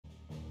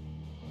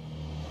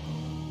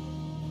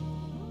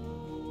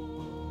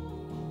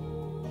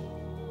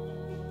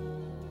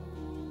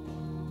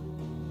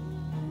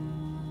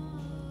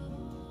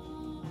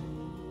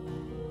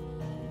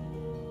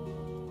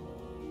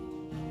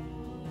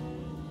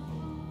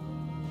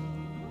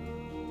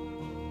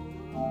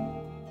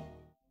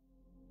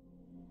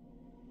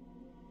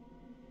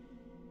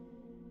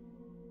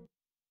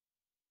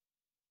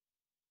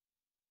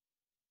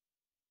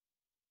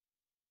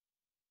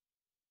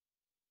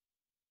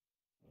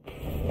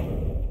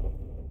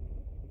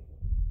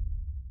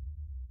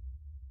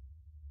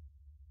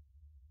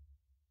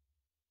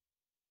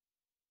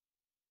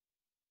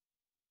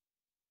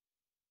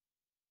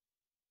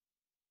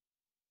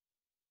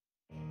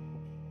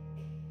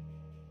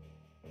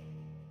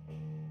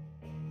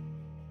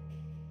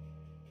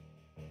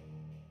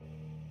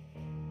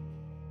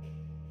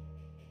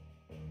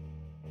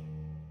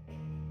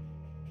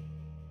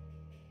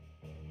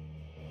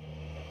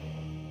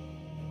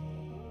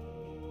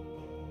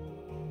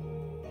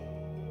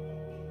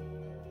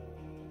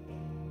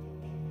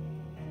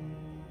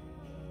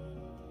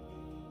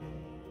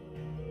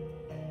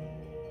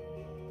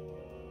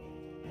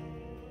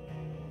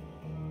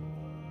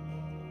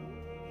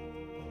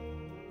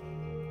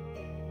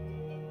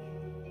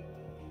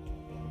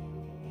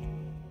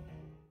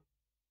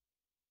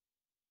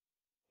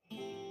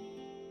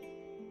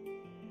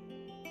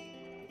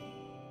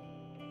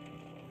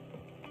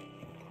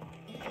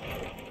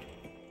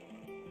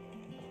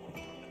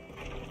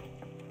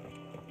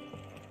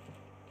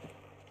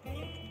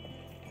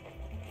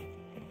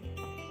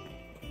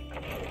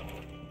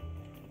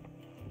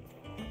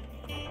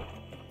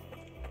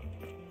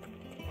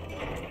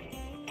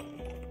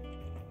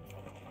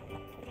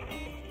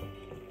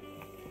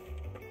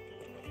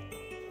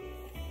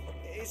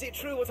Is it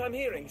true what I'm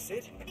hearing,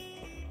 Cid?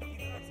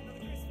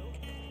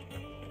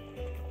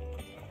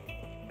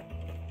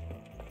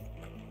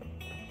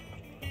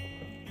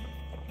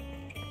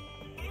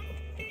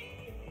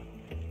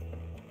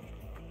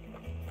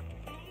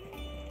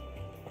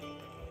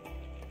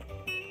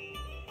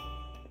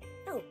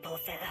 Oh,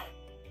 bother.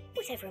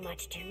 Whatever am I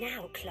to do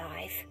now,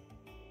 Clive?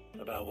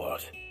 About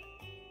what?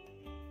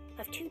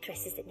 I've 2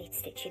 dresses that need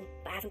stitching,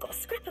 but I haven't got a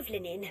scrap of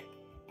linen.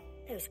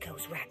 Those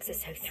girls' rags are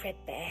so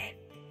threadbare.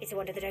 It's a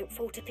wonder they don't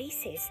fall to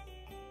pieces.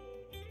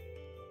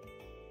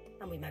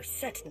 And we most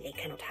certainly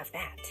cannot have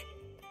that.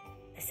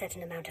 A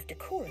certain amount of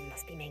decorum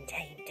must be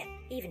maintained,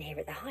 even here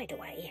at the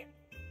Hideaway.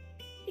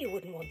 You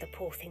wouldn't want the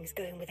poor things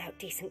going without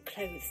decent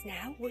clothes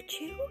now, would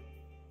you?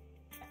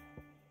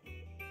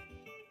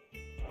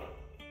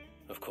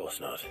 Of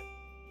course not.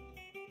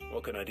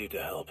 What can I do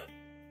to help?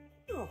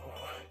 Oh,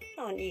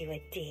 aren't you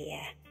a dear?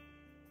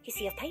 You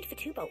see, I've paid for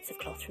 2 bolts of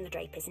cloth from the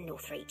drapers in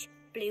Northreach,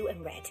 blue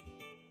and red.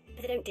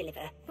 But they don't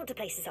deliver, not to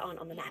places that aren't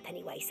on the map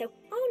anyway, so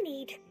I'll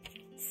need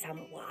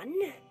someone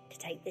to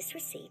take this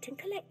receipt and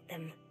collect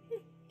them.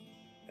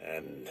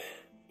 And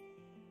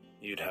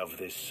you'd have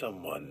this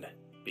someone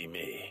be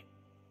me?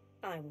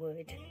 I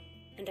would.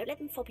 And don't let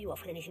them fob you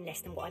off with anything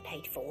less than what I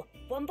paid for.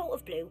 1 bolt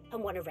of blue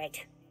and 1 of red.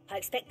 I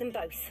expect them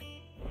both.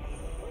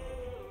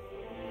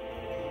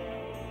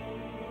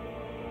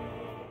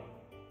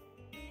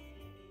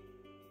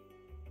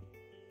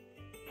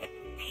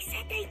 They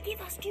said they'd give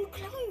us new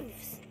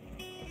clothes.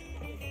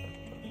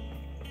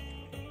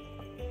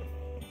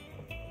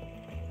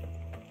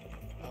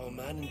 Our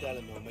man in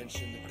Dalamore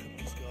mentioned the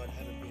Cookie's Guard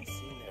hadn't been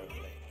seen there of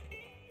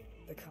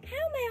late.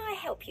 How may I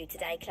help you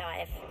today,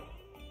 Clive?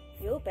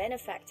 Your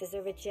benefactors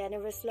are a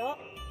generous lot.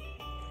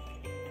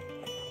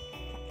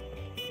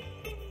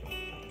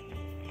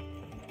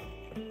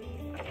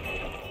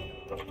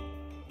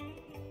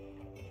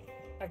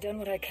 I've done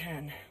what I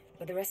can,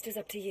 but the rest is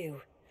up to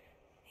you.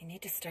 You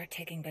need to start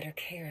taking better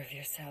care of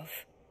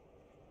yourself.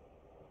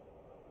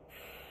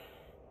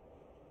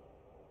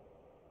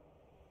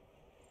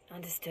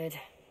 Understood.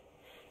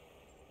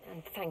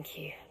 And thank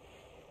you.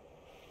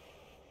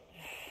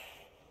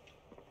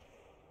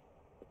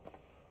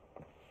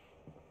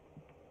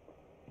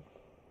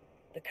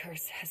 The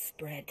curse has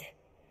spread.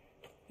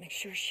 Make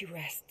sure she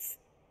rests.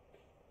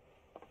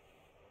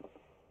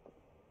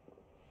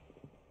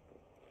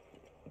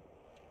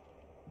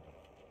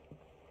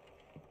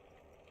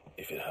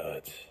 If it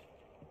hurts,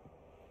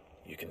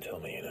 you can tell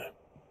me,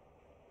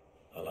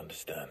 I'll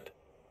understand.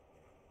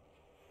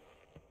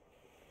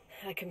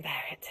 I can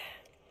bear it.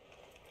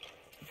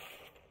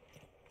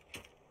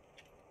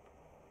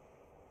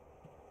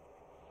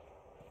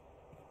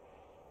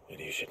 But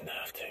you shouldn't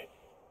have to.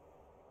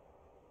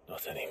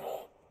 Not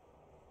anymore.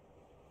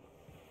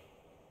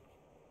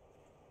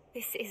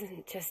 This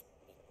isn't just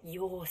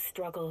your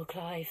struggle,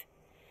 Clive.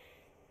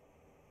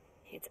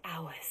 It's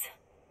ours.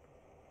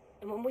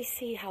 And when we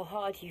see how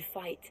hard you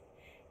fight,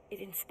 it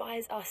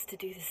inspires us to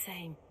do the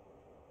same.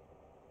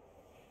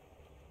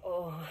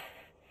 Or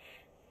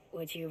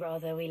would you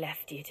rather we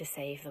left you to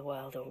save the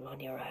world all on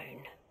your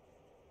own?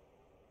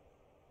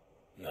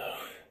 No.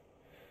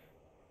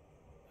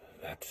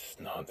 That's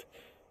not...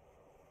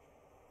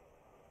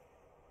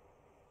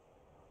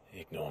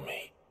 Ignore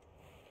me.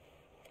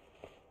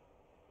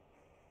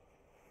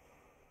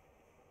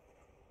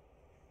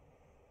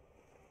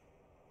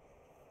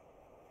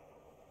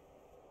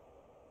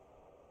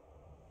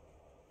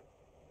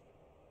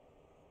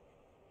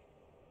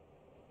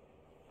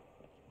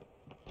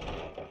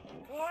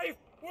 Clive,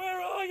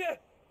 where are you?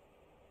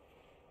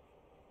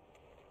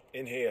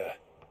 In here.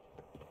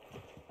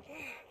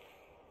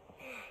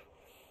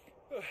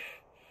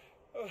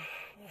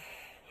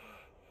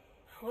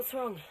 What's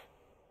wrong?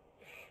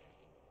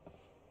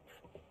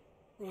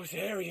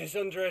 Rosaria's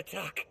under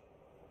attack.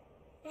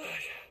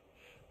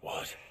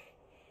 What?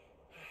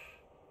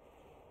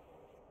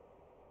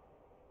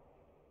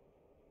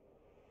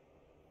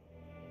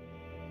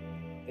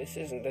 This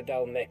isn't the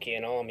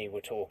Dhalmekian army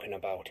we're talking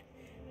about.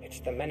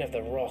 It's the Men of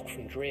the Rock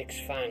from Drake's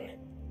Fang.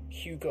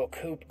 Hugo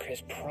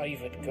Kupka's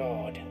private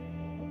guard.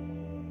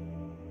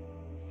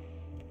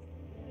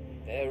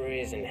 There he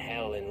is in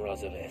hell in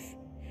Rosalith,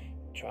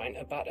 trying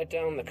to batter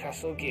down the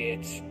castle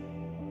gates.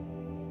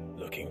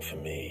 Looking for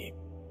me.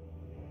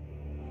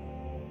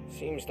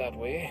 Seems that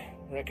way.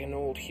 Reckon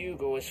old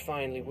Hugo has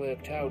finally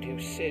worked out who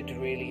Cid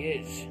really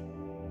is.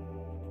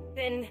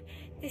 Then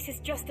this is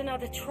just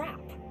another trap.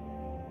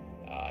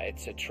 Ah,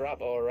 it's a trap,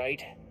 all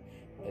right.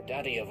 The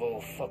daddy of all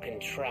fucking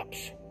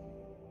traps.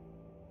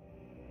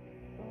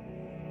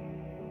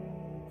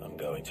 I'm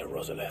going to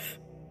Rosalith.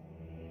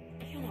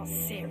 You're not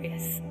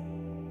serious.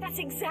 That's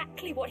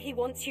exactly what he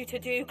wants you to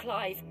do,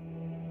 Clive.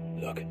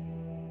 Look,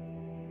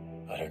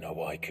 I don't know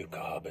why Kupka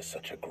harbors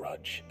such a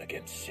grudge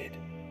against Cid,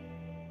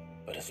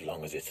 but as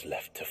long as it's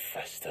left to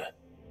fester,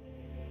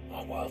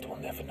 our world will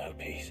never know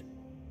peace.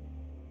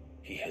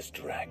 He has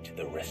dragged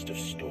the rest of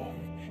Storm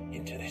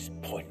into this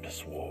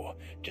pointless war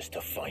just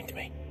to find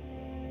me.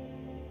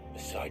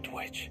 Besides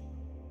which,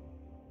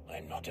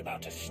 I'm not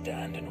about to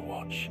stand and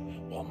watch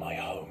while my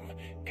home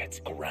gets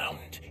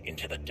ground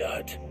into the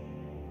dirt.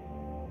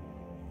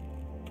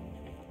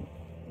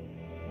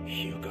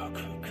 Hugo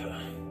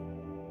Kupka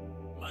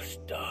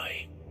must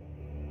die.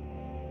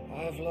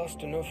 I've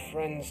lost enough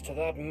friends to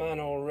that man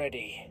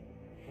already.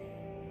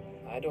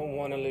 I don't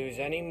want to lose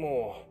any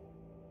more.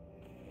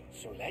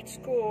 So let's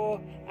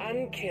go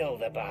and kill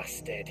the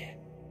bastard.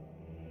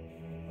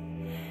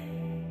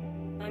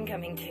 I'm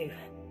coming too.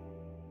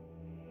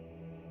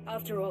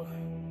 After all,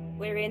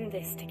 we're in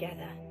this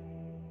together.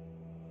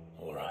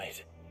 All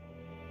right.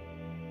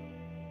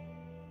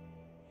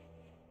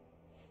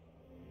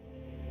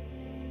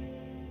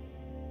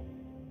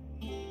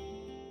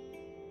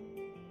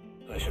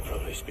 I should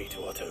probably speak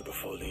to Otto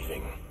before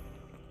leaving.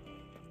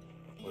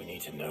 We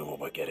need to know what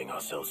we're getting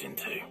ourselves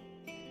into.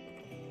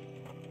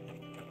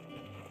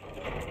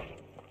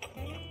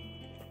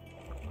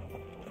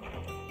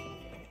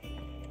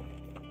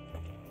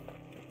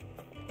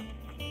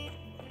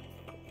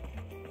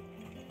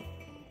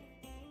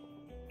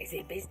 Is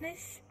it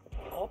business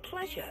or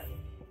pleasure?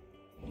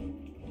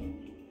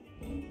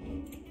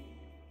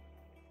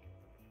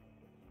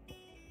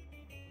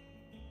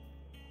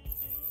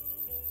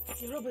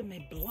 You're rubbing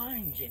me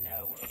blind, you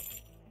know.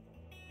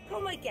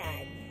 Come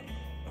again.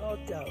 Oh,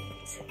 don't.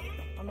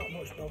 I'm not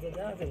much bothered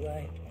either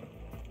way.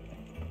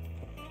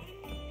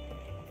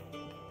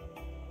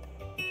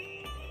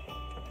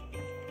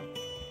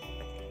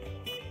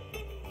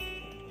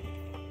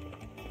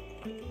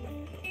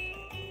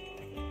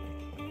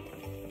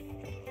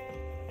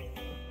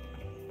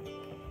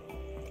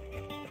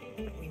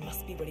 We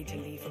must be ready to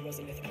leave for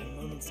Rosalith at a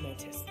moment's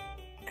notice.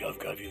 Gov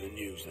gave you the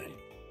news then?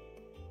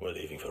 We're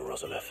leaving for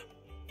Rosalith.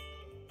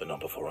 But not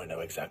before I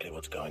know exactly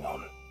what's going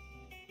on.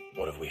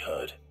 What have we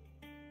heard?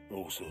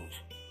 All sorts.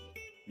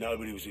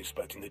 Nobody was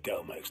expecting the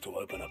Dalmex to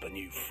open up a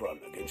new front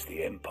against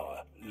the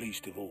Empire,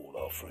 least of all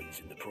our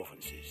friends in the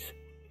provinces.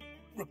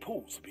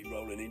 Reports have been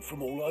rolling in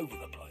from all over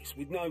the place,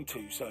 with no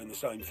two saying the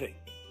same thing.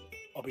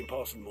 I've been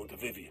passing them on to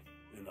Vivian,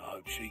 in the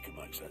hope she can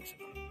make sense of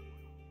them.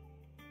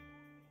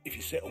 If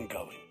you're set on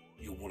going,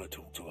 you'll want to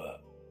talk to her.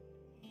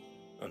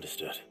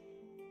 Understood.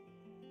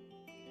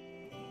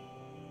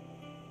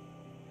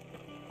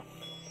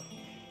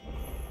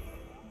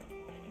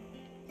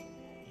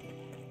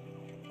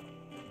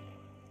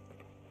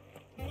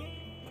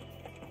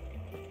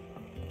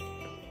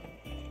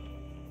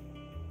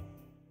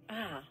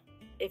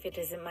 If it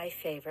isn't my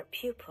favorite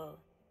pupil.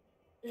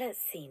 Let's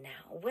see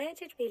now. Where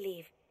did we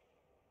leave?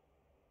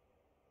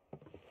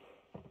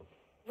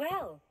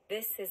 Well,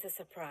 this is a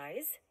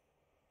surprise.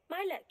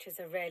 My lectures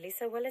are rarely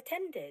so well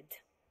attended.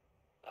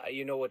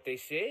 You know what they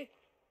say?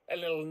 A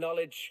little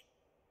knowledge,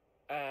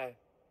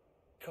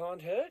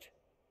 can't hurt?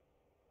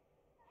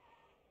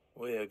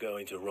 We're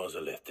going to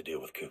Rosalith to deal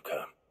with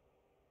Kupka.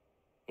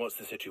 What's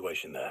the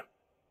situation there?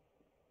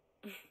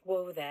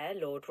 Whoa there,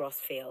 Lord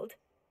Rossfield.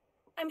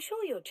 I'm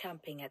sure you're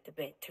champing at the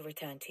bit to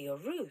return to your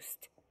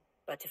roost.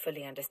 But to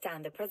fully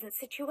understand the present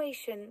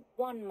situation,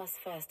 one must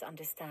first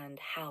understand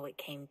how it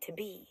came to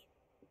be.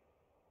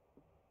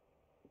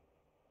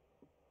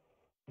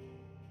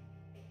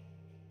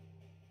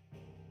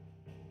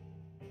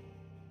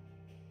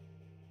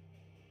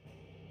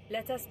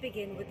 Let us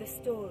begin with the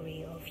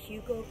story of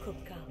Hugo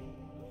Kupka,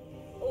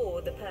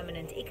 or the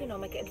permanent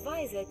economic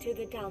advisor to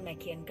the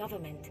Dalmekian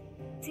government,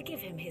 to give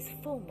him his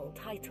formal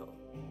title.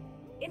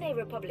 In a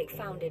republic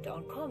founded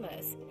on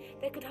commerce,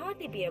 there could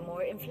hardly be a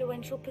more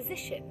influential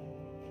position.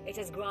 It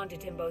has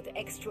granted him both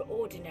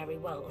extraordinary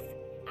wealth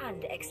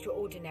and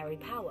extraordinary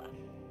power.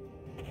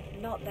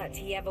 Not that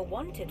he ever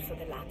wanted for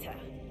the latter.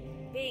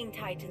 Being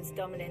Titan's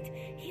dominant,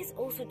 he is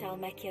also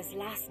Dalmekia's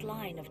last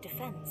line of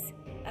defense,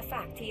 a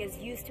fact he has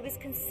used to his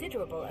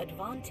considerable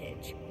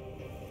advantage.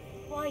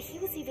 Why, he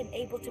was even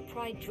able to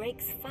pry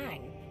Drake's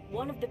Fang,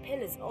 one of the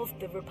pillars of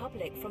the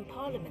Republic, from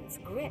Parliament's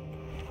grip.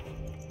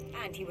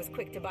 And he was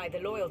quick to buy the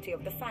loyalty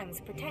of the Fang's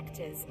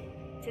protectors.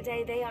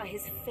 Today they are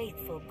his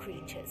faithful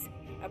creatures,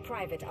 a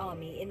private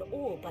army in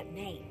all but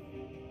name.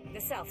 The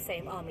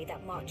self-same army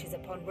that marches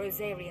upon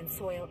Rosarian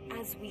soil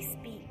as we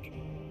speak.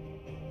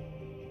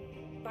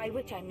 By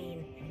which I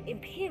mean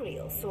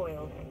Imperial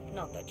soil,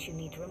 not that you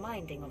need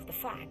reminding of the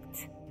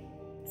fact.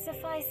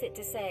 Suffice it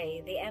to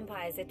say, the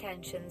Empire's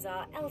attentions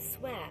are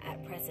elsewhere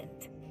at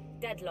present,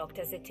 deadlocked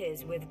as it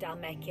is with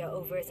Dalmekia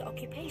over its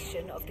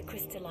occupation of the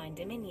Crystalline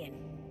Dominion,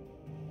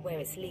 where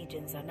its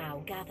legions are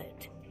now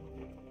gathered.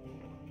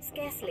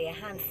 Scarcely a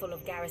handful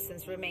of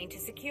garrisons remain to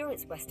secure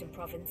its western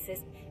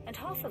provinces, and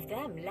half of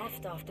them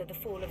left after the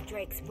fall of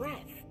Drake's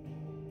Breath.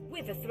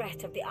 With the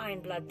threat of the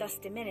Ironblood thus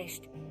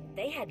diminished,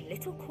 they had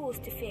little cause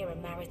to fear a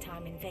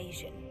maritime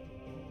invasion.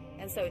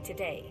 And so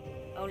today,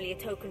 only a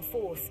token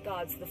force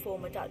guards the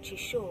former duchy's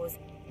shores,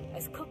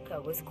 as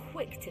Kupka was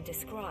quick to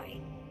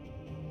descry.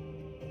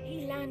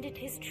 He landed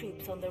his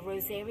troops on the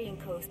Rosarian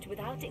coast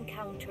without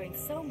encountering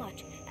so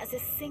much as a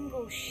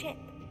single ship.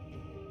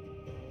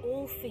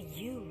 All for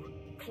you,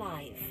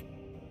 Clive.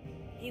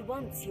 He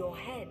wants your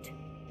head.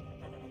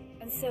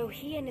 And so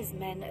he and his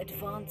men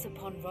advance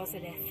upon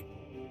Rosalith,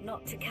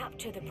 Not to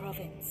capture the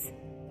province,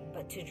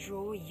 but to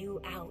draw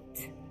you out.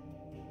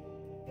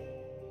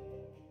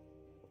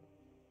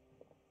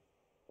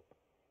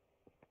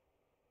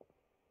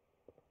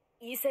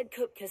 You said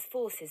Kupka's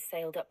forces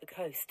sailed up the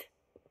coast.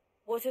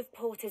 What of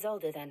Port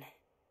Isolde, then?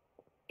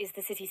 Is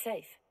the city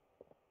safe?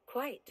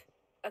 Quite,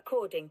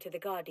 according to the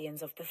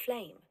Guardians of the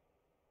Flame.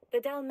 The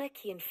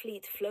Dhalmekian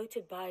fleet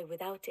floated by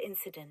without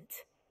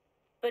incident,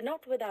 but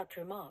not without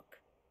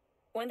remark.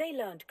 When they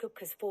learned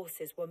Kupka's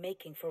forces were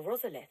making for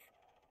Rosalith,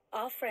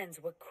 our friends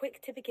were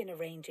quick to begin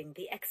arranging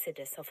the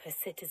exodus of her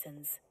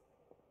citizens.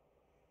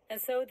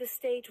 And so the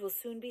stage will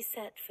soon be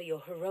set for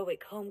your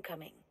heroic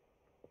homecoming.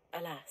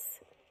 Alas,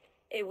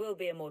 it will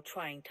be a more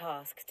trying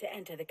task to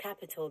enter the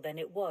capital than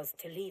it was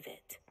to leave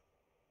it.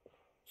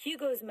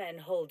 Hugo's men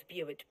hold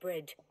Buet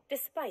Bridge,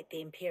 despite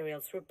the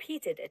Imperials'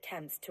 repeated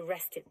attempts to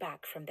wrest it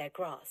back from their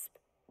grasp.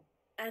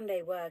 And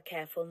they were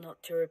careful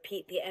not to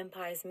repeat the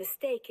Empire's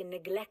mistake in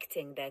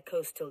neglecting their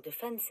coastal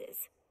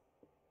defenses.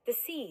 The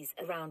seas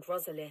around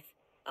Rosalith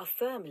are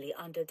firmly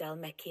under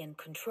Dhalmekian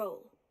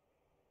control.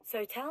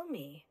 So tell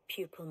me,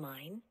 pupil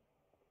mine,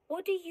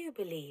 what do you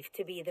believe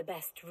to be the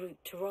best route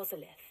to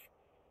Rosalith?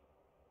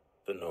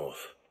 The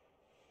north.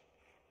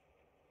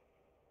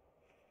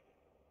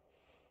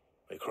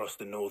 We cross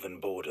the northern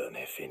border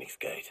near Phoenix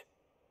Gate,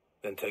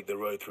 then take the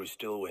road through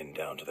Stillwind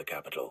down to the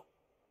capital.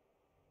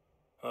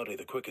 Hardly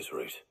the quickest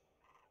route,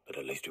 but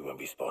at least we won't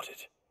be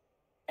spotted.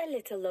 A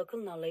little local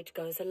knowledge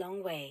goes a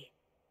long way,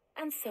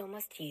 and so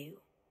must you.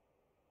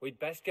 We'd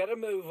best get a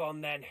move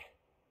on, then.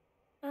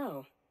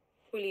 Oh,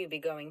 will you be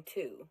going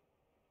too?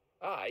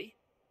 Aye.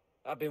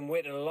 I've been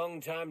waiting a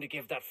long time to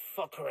give that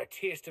fucker a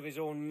taste of his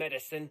own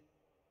medicine.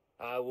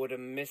 I would have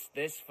missed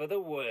this for the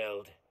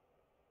world.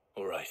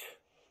 All right.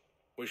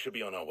 We should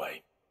be on our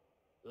way.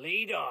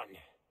 Lead on.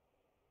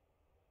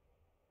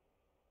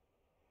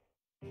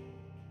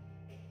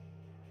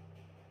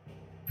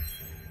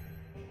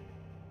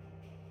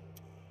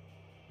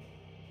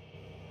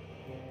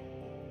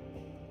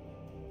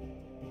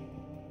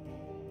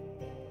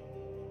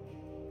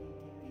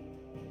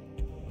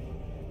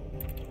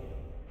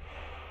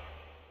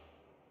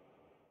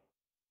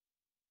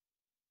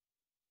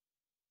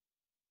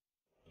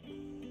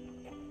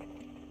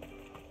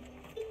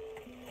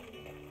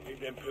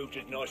 Them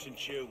pooches nice and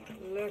chilled.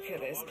 Look at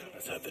this.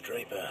 Let's hope the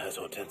Draper has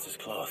Hortense's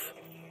cloth.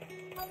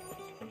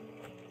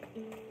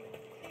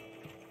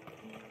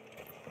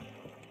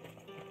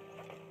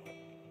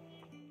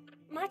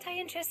 Might I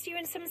interest you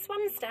in some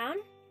swansdown?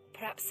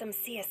 Perhaps some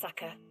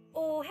seersucker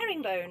or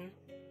herringbone?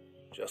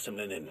 Just some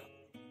linen.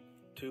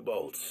 2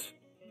 bolts.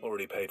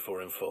 Already paid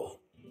for in full.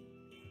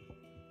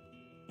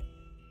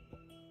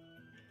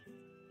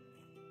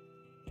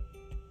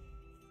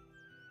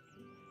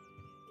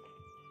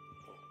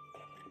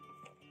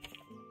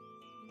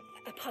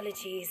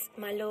 Apologies,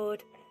 my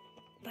lord,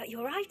 but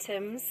your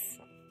items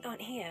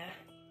aren't here.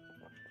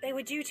 They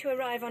were due to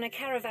arrive on a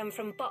caravan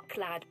from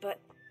Boklad, but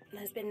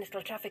there's been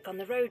little traffic on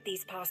the road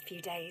these past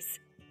few days.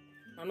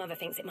 My mother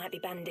thinks it might be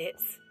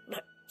bandits,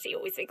 but she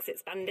always thinks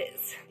it's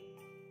bandits.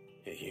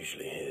 It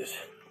usually is.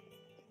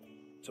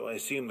 So I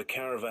assume the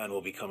caravan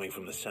will be coming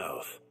from the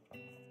south.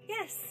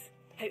 Yes,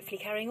 hopefully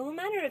carrying all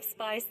manner of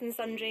spice and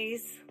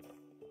sundries.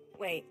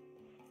 Wait,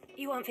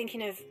 you aren't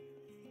thinking of...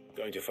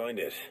 Going to find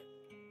it.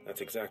 That's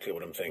exactly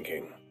what I'm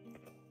thinking.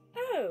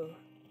 Oh,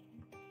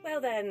 well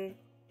then,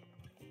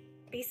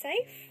 be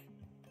safe.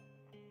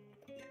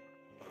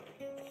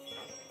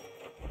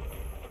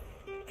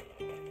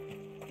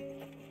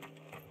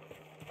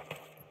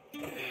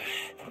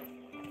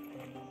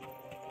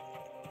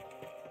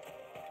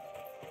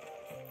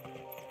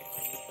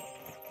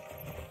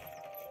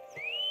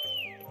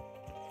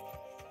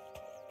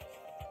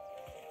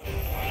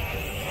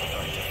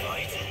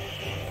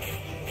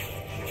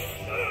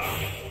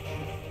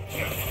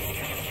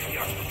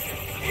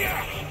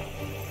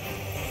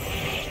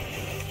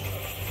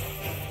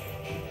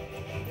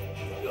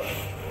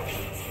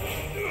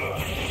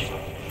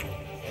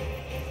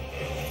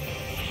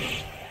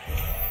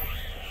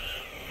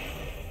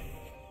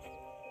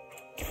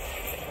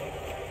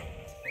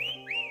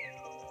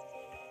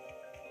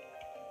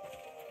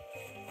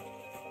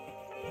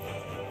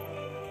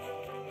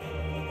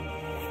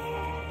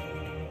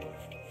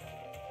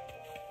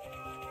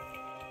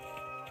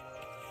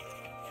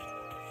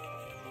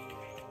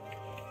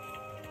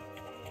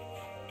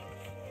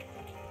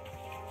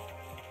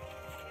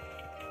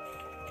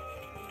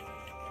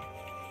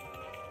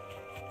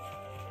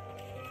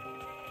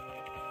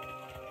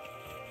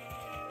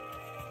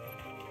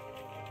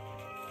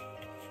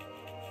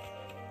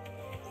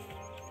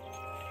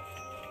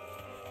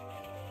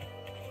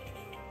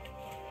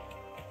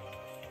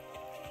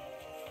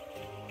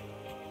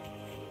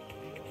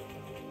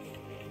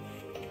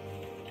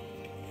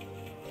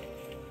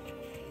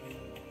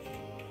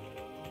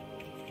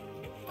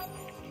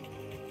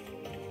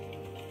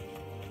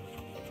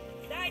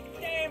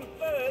 Damn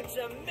bird's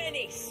a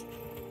menace.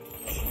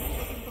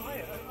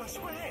 I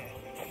swear.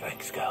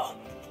 Thanks, Gal.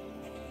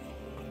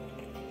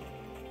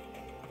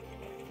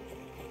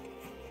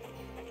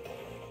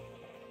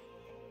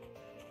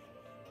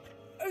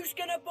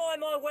 Buy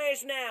my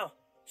wares now.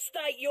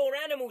 State your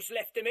animals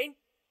left them in.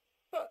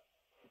 But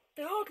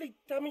they hardly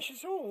damaged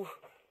us all.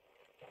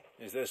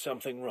 Is there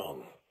something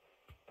wrong?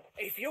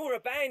 If you're a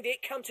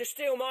bandit come to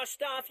steal my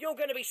stuff, you're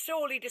going to be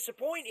sorely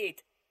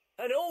disappointed.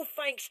 And all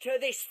thanks to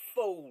this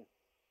fool.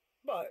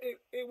 But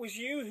it was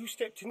you who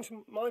stepped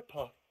into my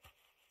path.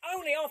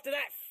 Only after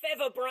that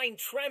feather-brain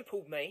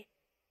trampled me.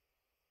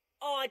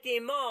 I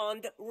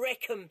demand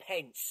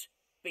recompense,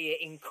 be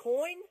it in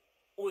coin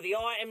or the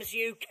items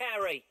you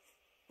carry.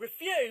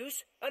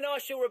 Refuse, and I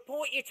shall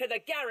report you to the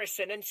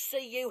garrison and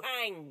see you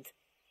hanged.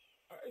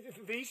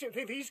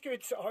 These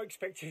goods are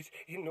expected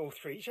in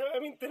Northreach. I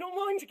mean, they're not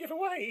mine to give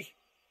away.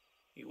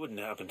 You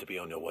wouldn't happen to be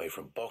on your way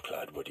from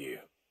Bocklad, would you?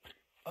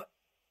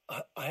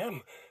 I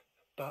am,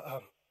 but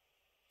did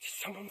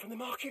someone from the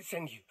market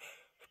send you?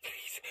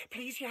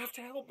 Please, you have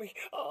to help me.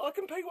 I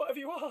can pay whatever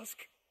you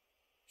ask.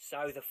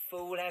 So the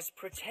fool has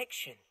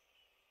protection.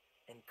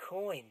 And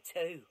coin,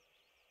 too.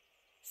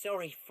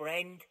 Sorry,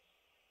 friend,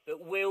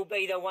 but we'll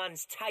be the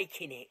ones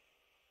taking it.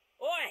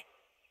 Oi!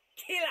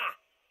 Killer!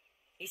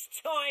 It's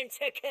time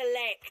to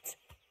collect!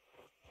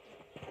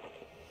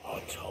 I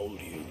told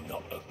you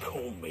not to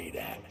call me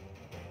that.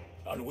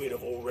 And we'd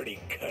have already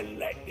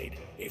collected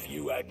if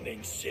you hadn't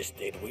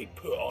insisted we'd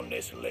put on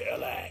this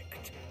little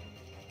act.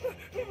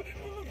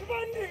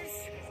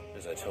 Bandits!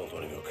 As I told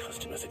one of your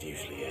customers, it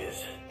usually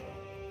is.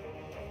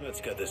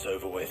 Let's get this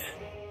over with.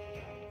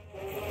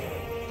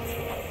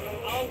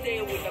 I'll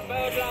deal with the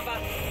bird lover.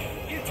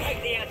 You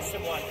take the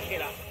handsome one,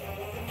 killer.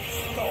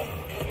 Stop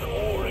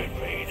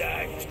calling me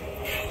that.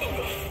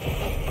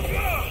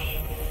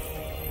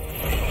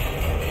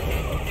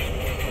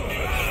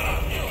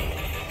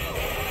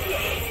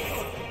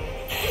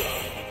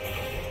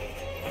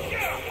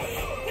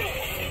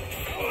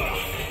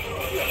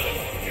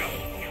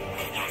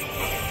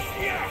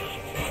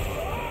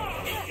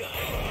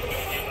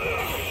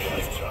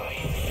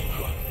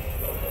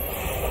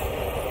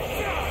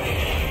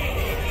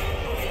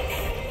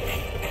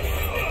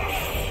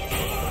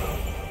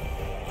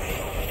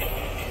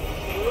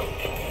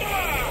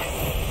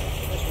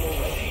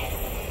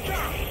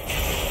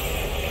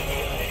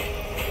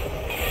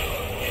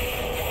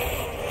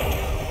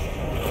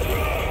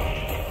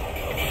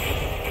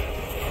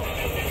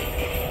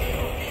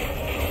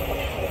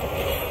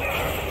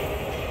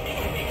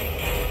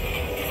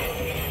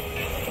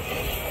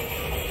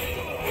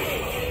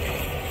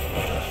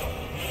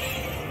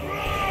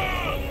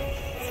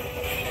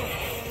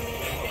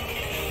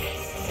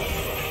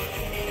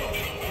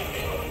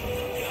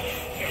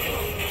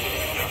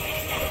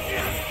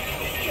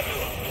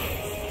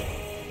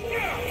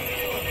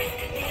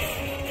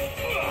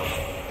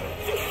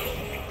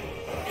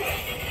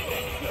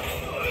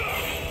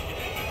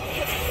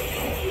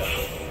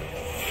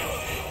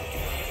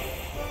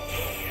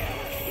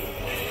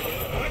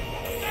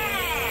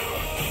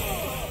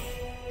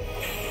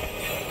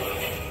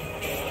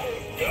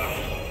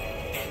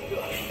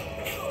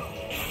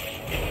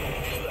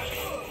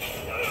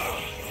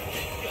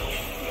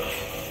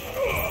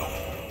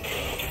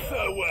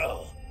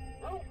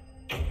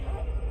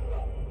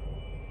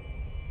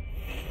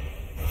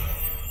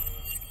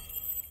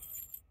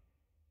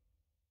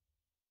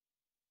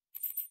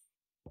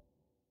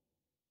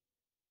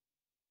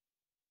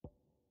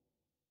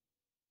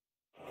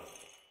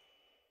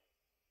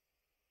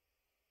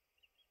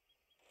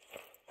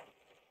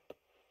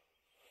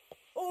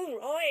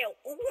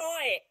 All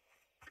right.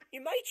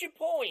 You made your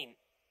point.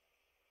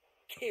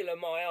 Killer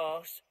my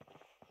arse.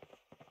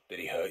 Did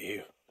he hurt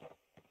you?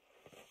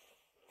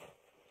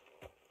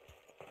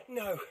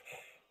 No,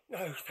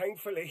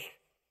 thankfully.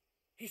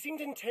 He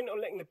seemed intent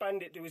on letting the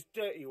bandit do his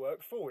dirty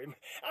work for him,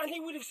 and he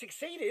would have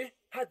succeeded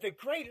had the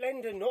Great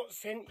Lender not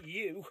sent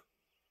you.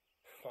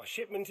 My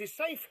shipment is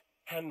safe,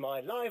 and my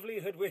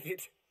livelihood with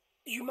it.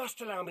 You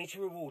must allow me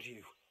to reward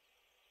you.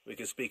 We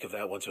can speak of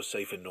that once you're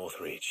safe in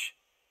Northreach.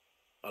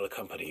 I'll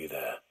accompany you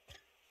there.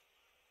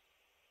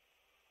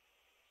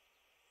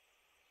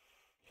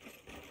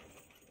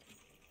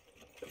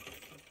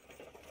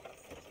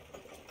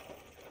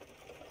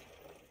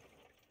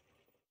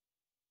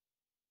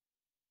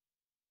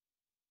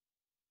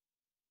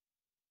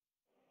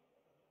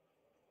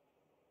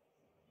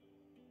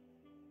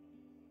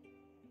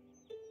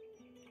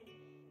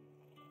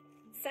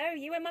 So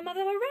you and my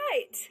mother were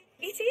right.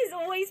 It is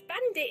always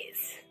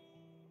bandits.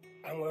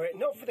 And were it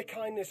not for the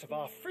kindness of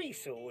our free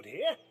sword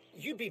here,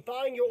 you'd be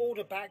buying your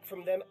order back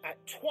from them at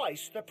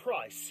twice the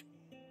price.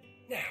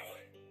 Now,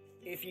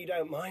 if you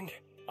don't mind,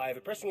 I have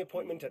a pressing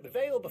appointment at the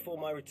Vale before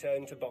my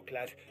return to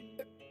Bocklad.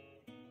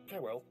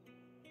 Farewell.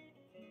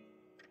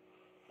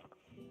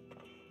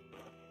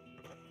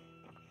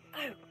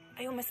 Oh,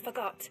 I almost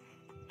forgot.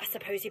 I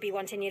suppose you'll be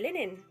wanting your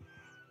linen.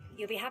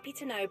 You'll be happy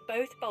to know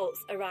both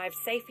bolts arrived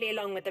safely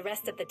along with the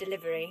rest of the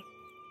delivery.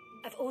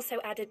 I've also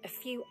added a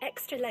few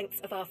extra lengths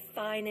of our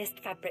finest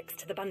fabrics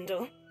to the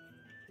bundle.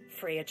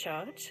 Free of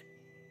charge.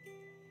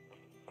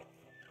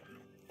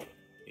 Are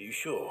you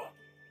sure?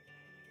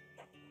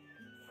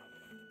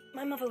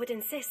 My mother would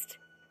insist.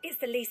 It's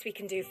the least we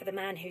can do for the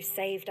man who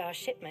saved our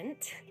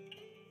shipment.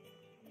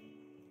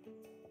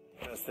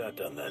 That's that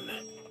done then.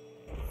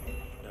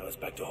 Now it's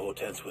back to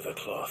Hortense with her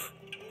cloth.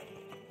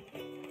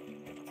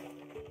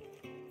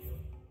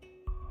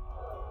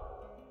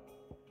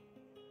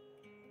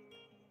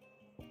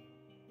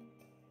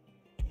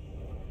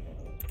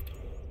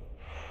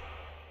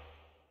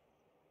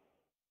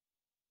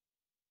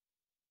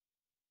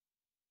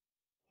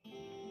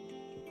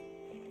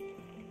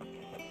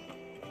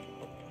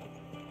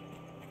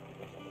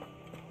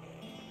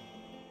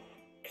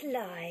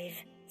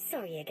 Clive,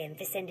 sorry again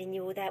for sending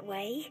you all that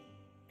way.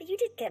 But you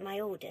did get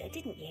my order,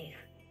 didn't you?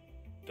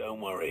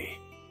 Don't worry.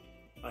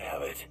 I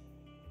have it.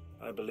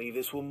 I believe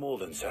this will more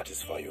than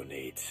satisfy your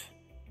needs.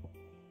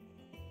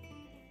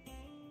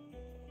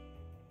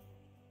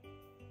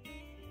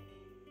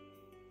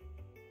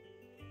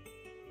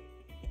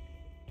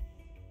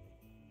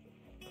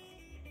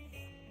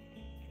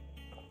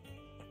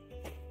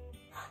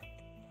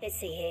 Let's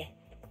see here.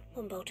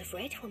 One bolt of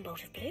red, one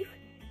bolt of blue.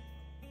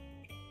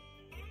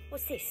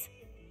 What's this?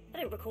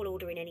 I don't recall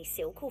ordering any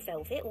silk or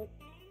velvet, or...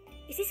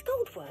 Is this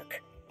gold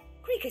work?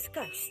 Krieger's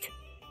ghost.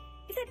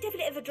 If that devil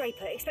of a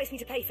draper expects me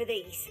to pay for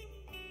these...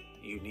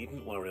 You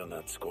needn't worry on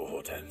that score,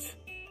 Hortense.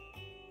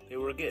 They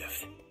were a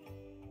gift.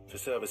 For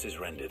services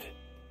rendered.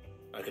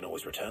 I can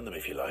always return them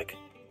if you like.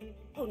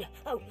 Oh, no.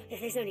 Oh,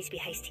 there's no need to be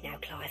hasty now,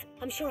 Clive.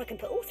 I'm sure I can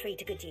put all three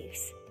to good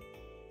use.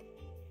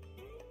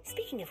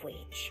 Speaking of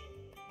which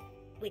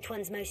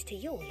one's most to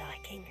your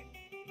liking?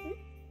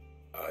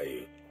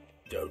 I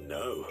don't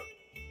know.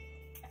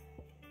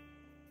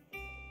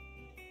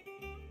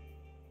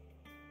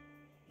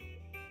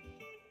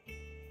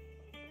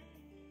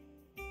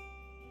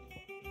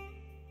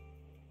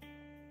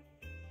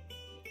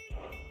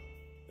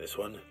 This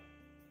one,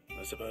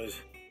 I suppose.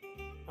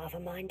 I've a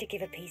mind to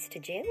give a piece to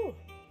Jill.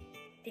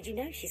 Did you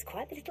know she's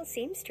quite the little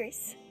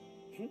seamstress?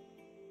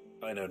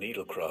 I know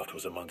needlecraft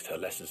was amongst her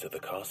lessons at the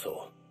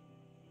castle.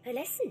 Her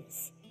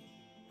lessons?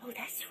 Oh,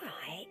 that's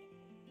right.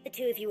 The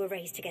two of you were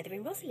raised together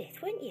in Rosalith,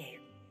 weren't you?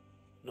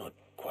 Not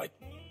quite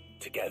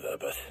together,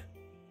 but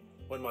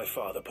when my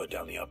father put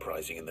down the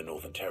uprising in the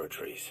Northern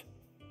Territories,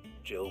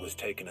 Jill was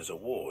taken as a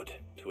ward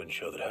to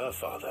ensure that her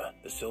father,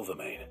 the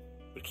Silvermane,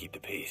 would keep the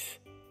peace.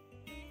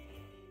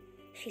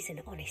 She's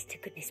an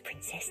honest-to-goodness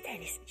princess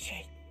then, isn't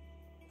she?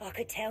 I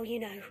could tell, you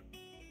know.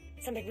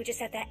 Some people just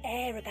have that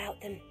air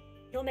about them.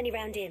 Not many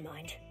round here,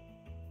 mind.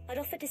 I'd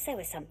offered to sew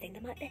her something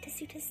that might better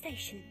suit her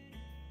station.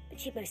 But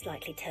she'd most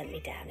likely turn me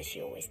down, as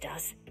she always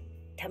does.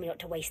 Tell me not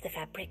to waste the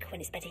fabric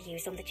when it's better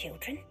used on the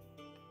children.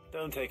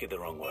 Don't take it the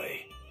wrong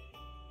way.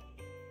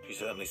 She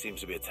certainly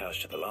seems to be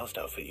attached to the last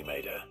outfit you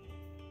made her.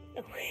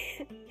 Oh,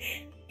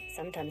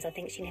 sometimes I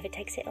think she never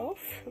takes it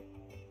off.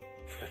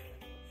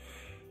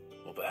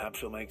 Or perhaps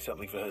she'll make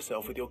something for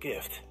herself with your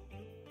gift.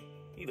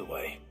 Either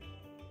way,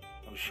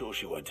 I'm sure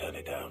she won't turn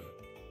it down.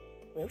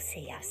 We'll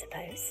see, I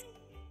suppose.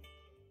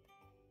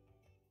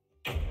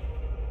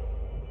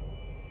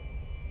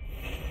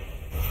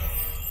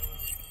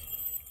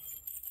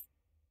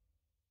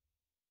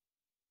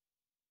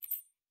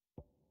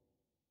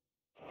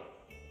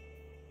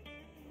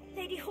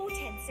 Lady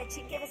Hortense said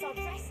she'd give us our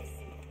dresses.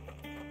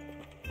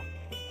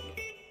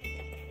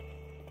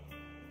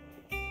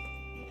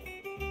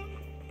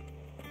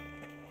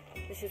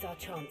 This is our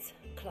chance,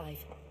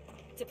 Clive,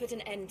 to put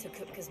an end to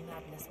Kupka's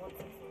madness once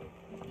and for all.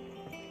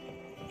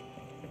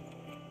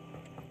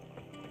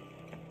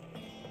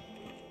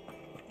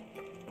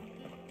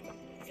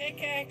 Take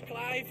care,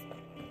 Clive.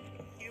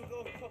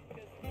 Hugo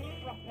Kupka's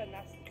proper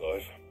nasty.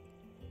 Clive.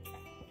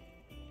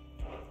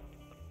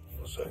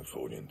 What's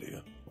Sancthornian,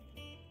 dear?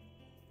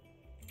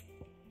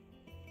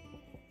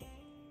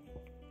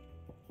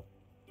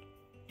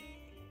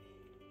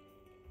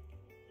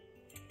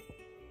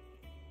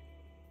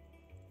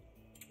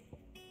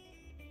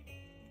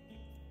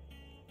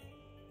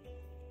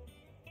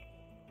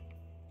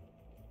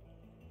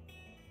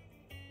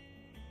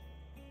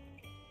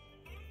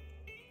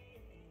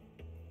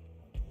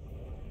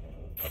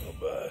 Not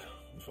bad,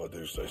 if I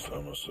do say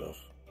so myself.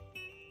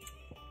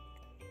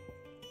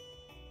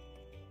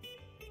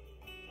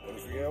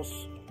 Anything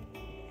else?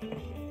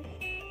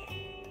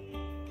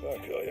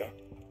 Back, are ya?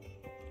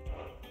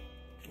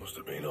 Must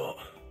have been hot.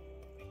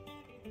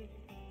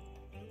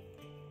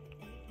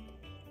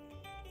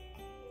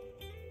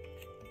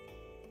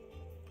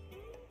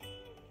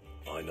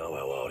 I know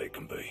how hard it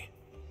can be.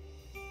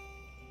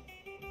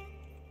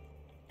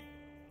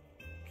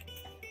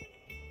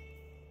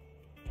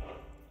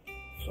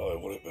 So,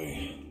 what'd it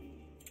be?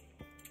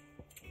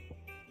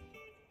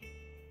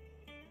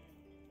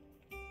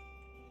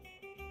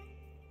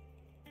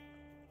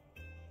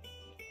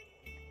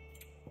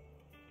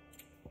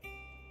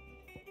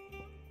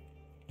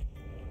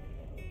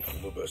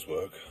 Not the best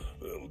work,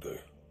 but it'll do.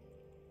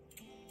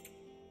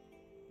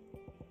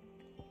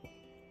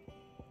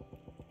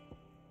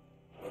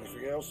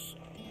 Anything else?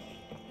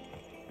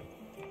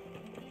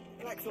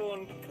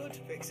 Blackthorn could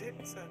fix it,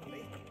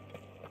 certainly.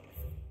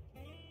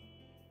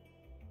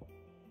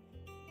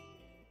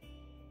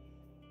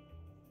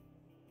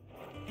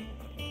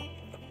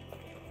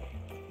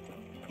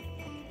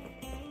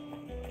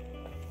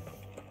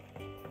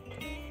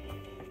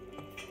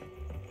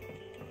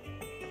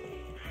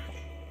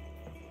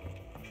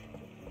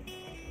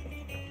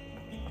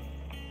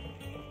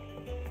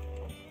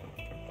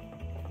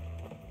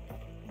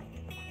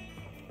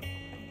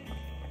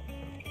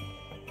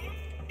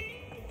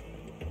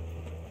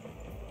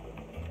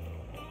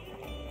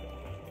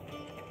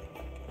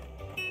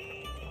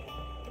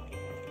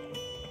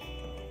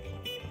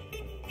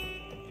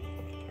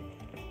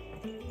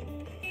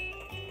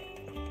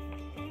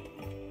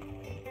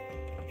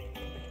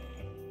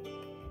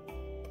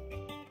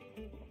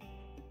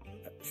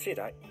 Sid,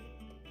 I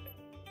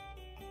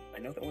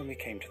know that when we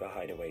came to the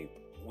hideaway,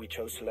 we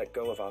chose to let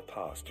go of our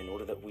past in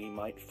order that we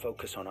might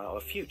focus on our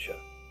future.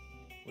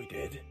 We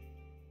did.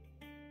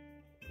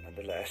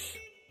 Nonetheless,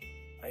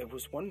 I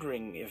was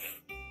wondering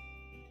if...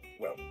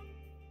 Well,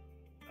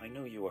 I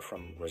know you are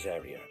from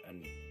Rosaria,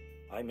 and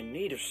I'm in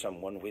need of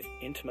someone with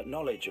intimate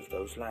knowledge of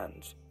those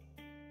lands.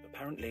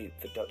 Apparently,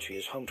 the duchy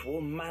is home to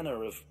all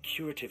manner of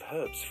curative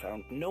herbs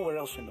found nowhere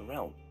else in the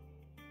realm.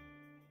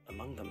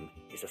 Among them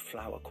is a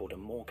flower called a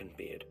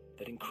Morganbeard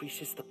that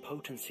increases the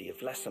potency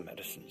of lesser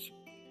medicines.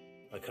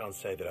 I can't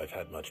say that I've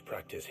had much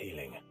practice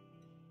healing.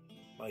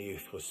 My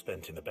youth was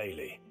spent in the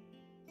Bailey.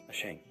 A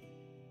shame.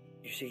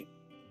 You see,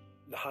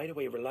 the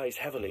hideaway relies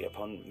heavily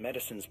upon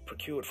medicines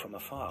procured from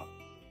afar.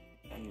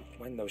 And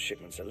when those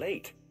shipments are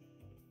late,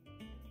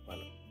 well,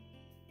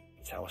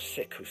 it's our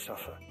sick who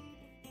suffer.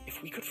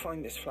 If we could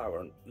find this flower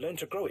and learn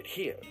to grow it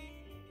here,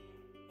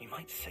 we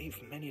might save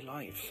many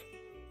lives.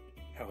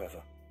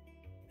 However,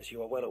 as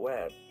you are well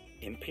aware,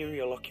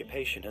 Imperial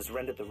occupation has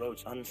rendered the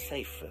roads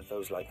unsafe for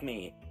those like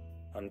me,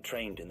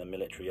 untrained in the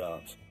military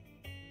arts.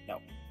 Now,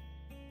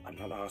 I'm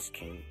not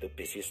asking the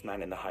busiest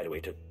man in the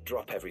hideaway to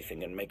drop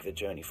everything and make the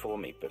journey for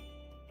me, but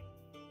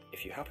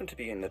if you happen to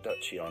be in the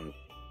duchy on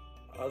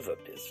other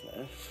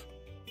business...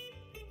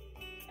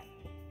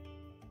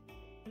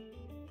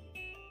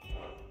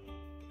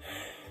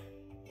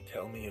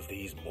 Tell me of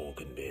these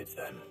Morganbeards,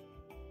 then.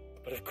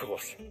 But of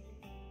course,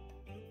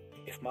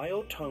 if my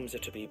old tomes are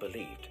to be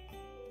believed,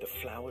 the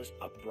flowers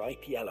are bright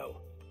yellow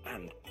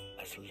and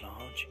as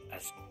large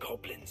as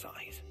goblins'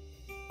 eyes.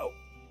 Oh,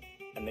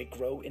 and they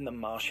grow in the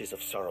marshes of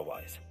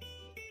Sorrowwise.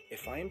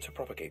 If I am to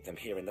propagate them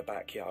here in the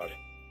backyard,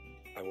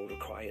 I will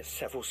require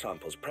several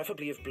samples,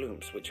 preferably of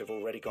blooms which have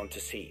already gone to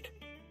seed.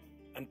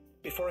 And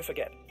before I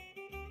forget,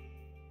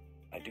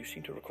 I do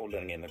seem to recall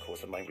learning in the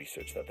course of my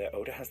research that their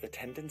odor has the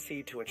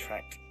tendency to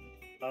attract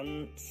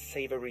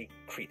unsavory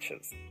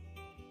creatures.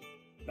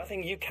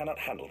 Nothing you cannot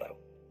handle, though,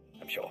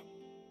 I'm sure.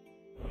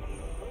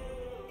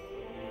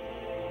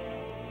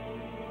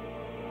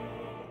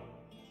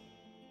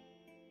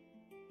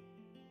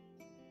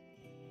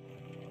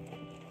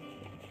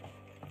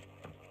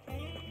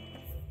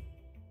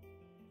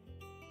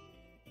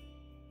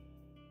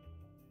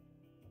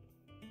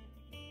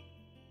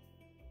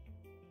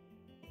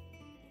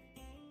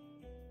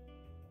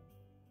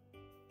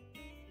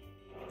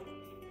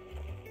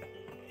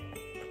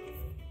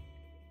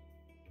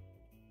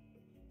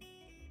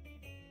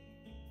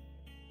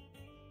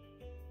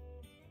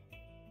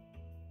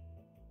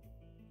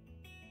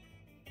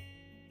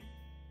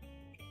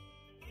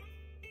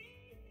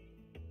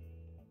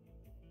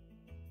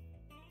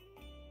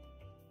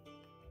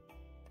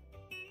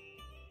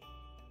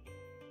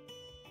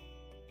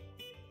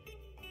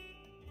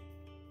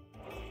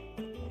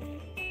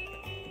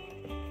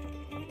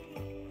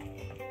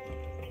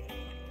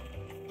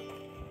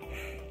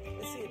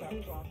 Let's see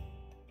about plan.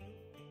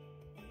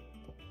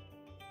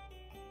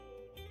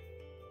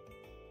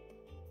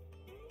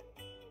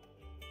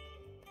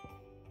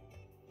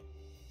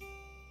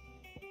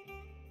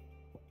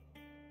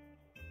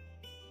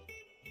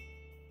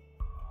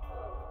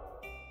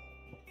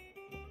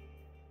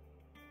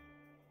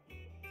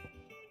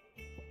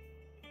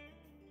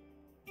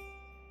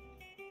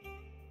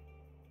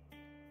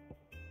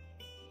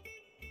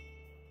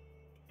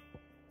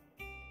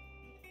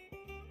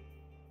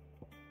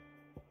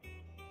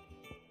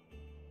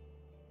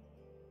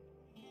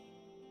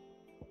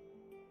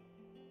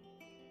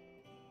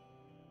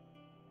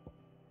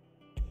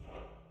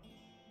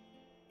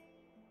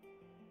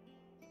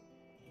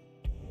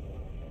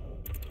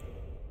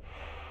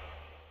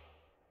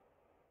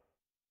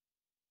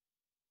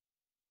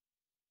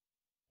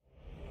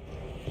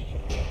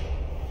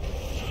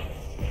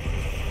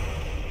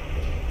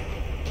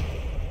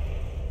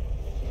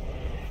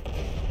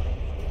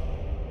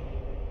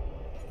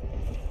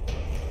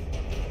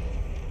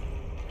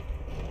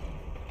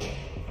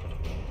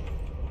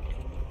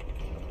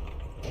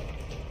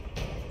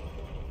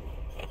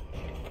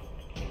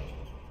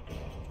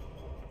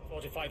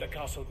 Fortify the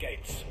castle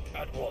gates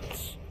at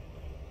once.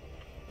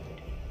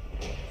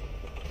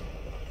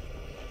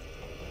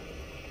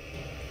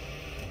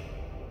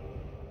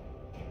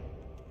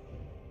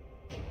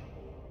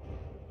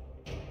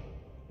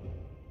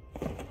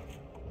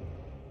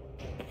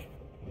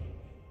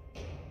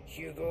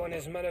 Hugo and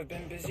his men have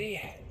been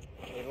busy.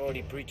 They've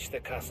already breached the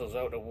castle's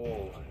outer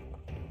wall.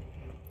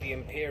 The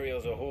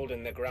Imperials are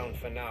holding the ground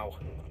for now,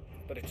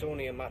 but it's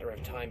only a matter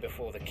of time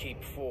before the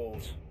keep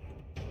falls.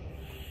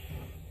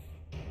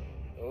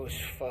 Those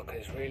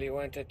fuckers really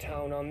went to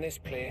town on this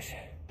place.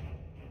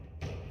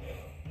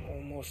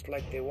 Almost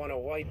like they want to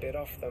wipe it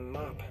off the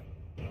map.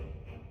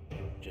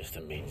 Just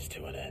a means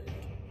to an end.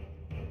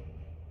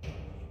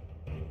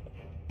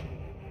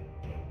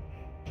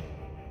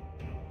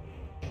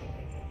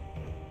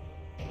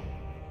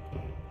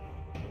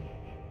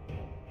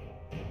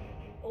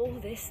 All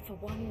this for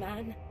one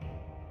man?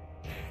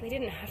 They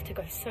didn't have to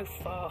go so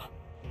far.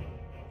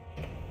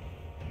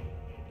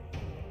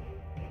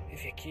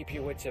 If you Keep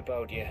your wits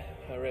about you.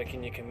 I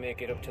reckon you can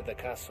make it up to the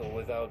castle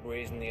without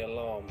raising the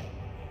alarm.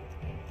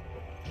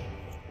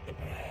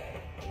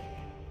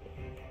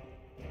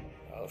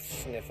 I'll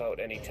sniff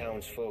out any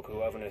townsfolk who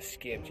haven't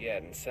escaped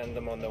yet and send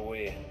them on their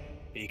way.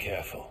 Be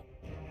careful.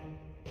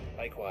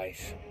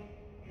 Likewise.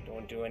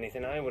 Don't do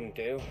anything I wouldn't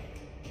do.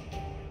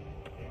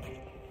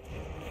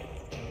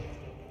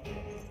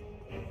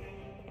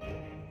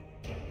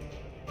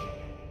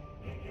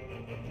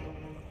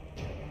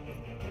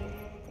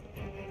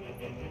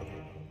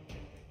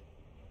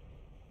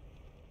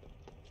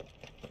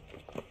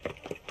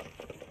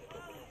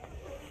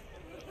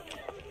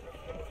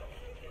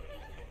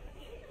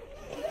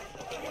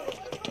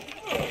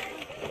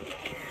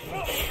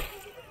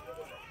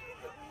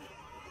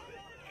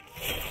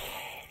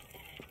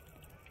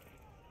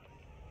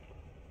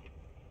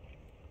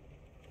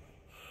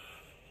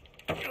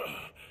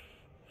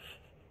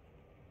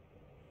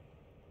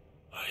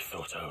 I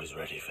thought I was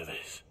ready for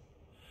this,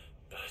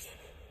 but...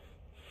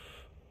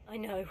 I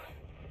know.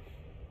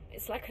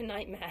 It's like a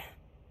nightmare.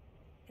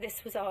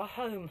 This was our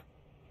home.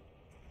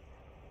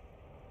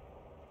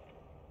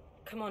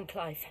 Come on,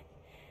 Clive.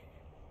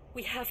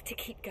 We have to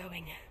keep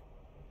going.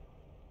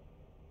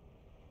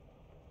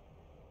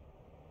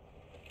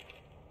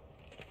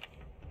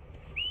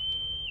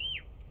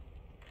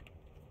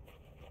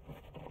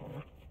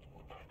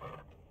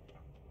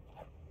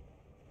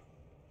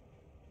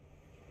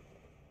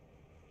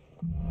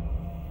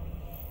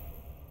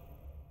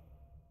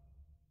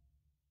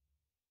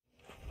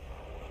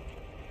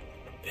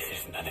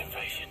 This isn't an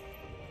invasion.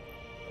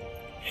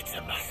 It's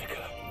a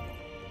massacre.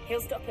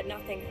 He'll stop at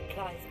nothing,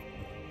 Clive.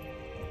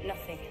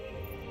 Nothing.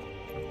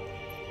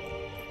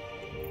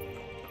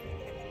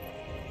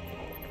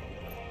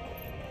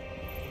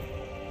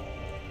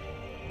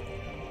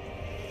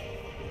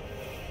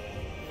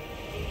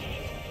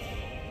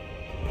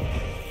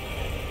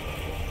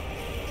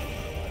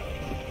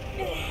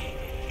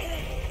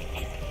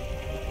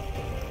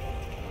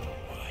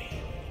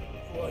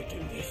 Why do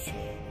this?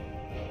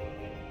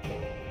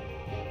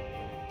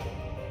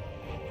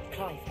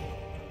 Clive,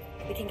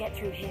 we can get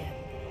through here.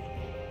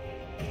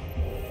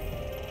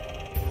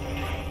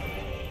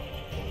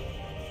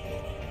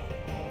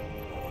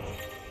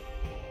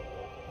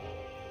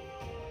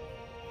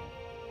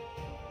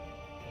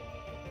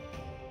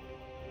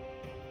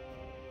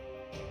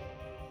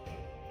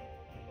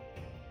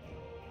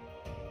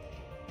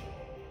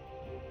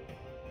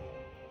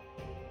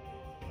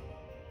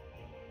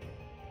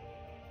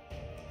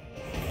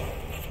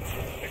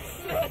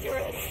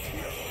 Murderers!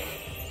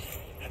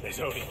 And there's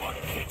only one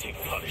fitting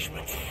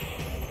punishment.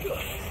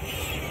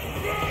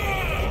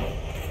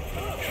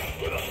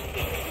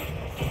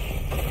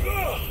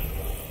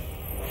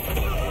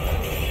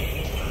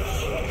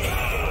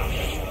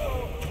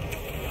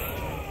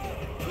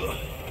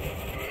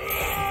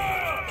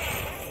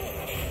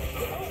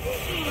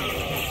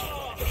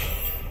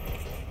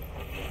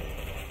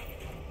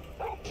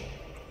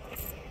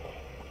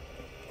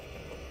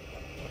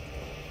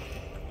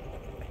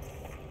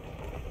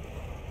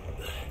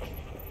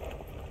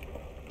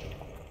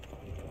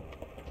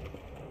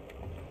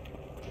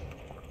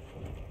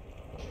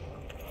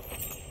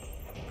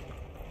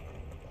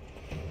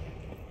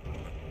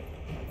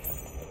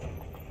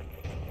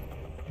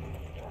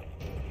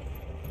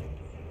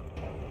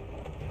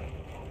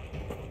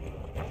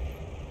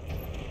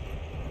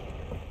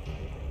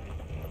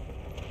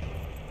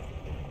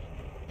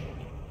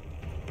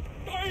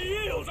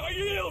 I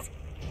yield!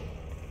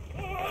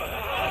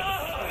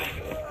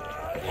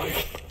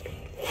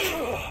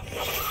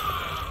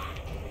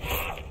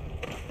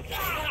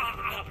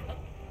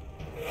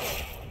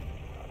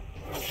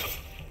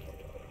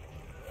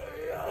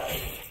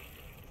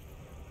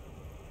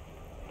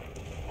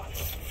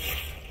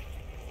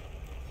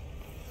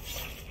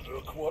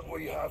 Look what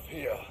we have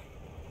here.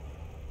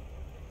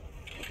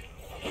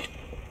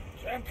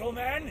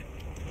 Gentlemen!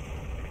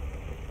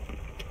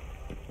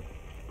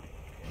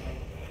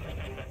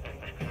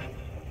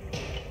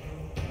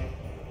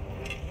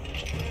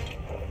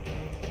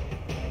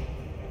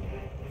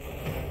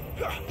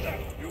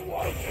 You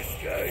won't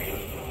escape!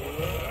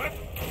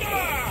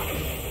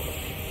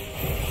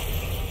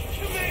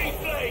 To me,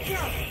 please!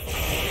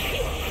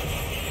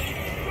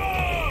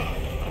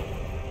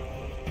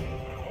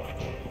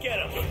 Get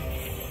him!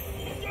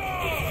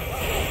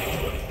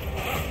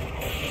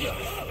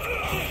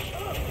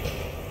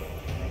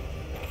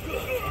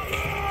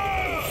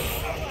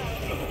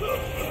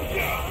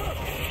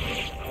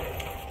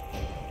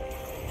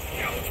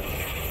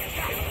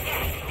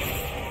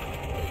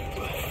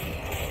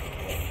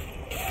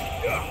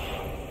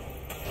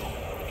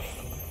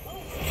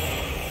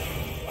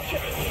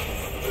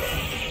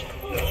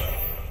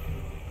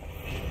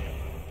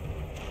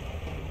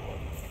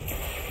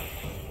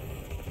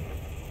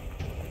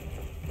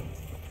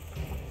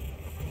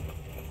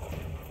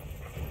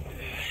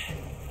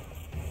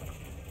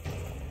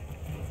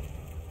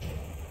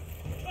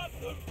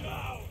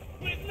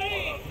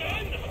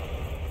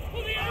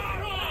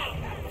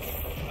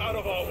 Out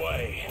of our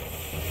way!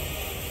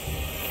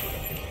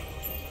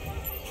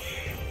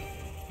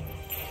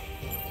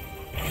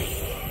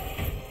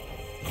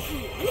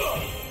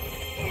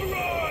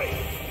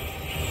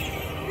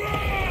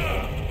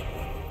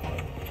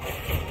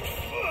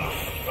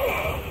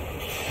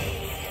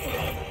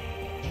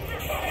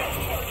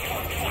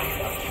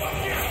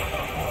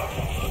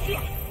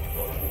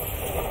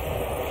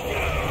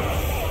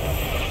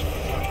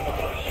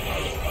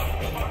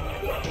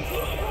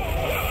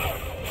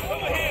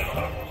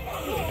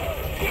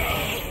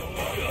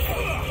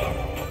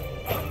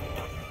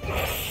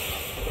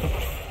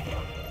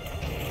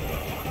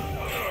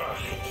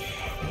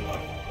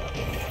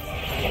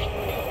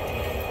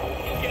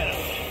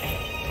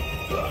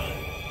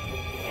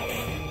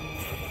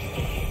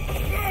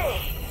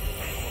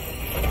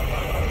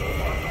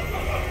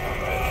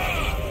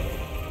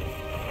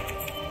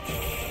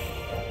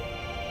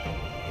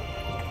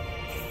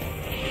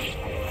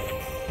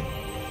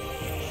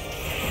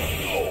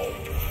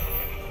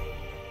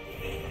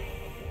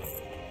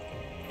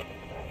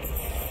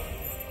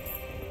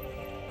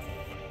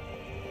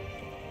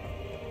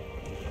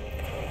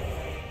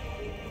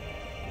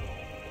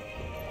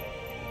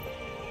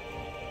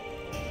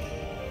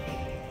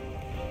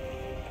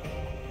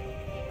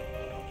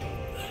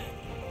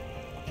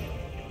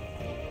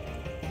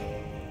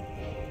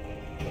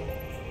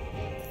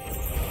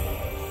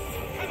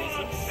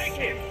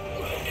 him!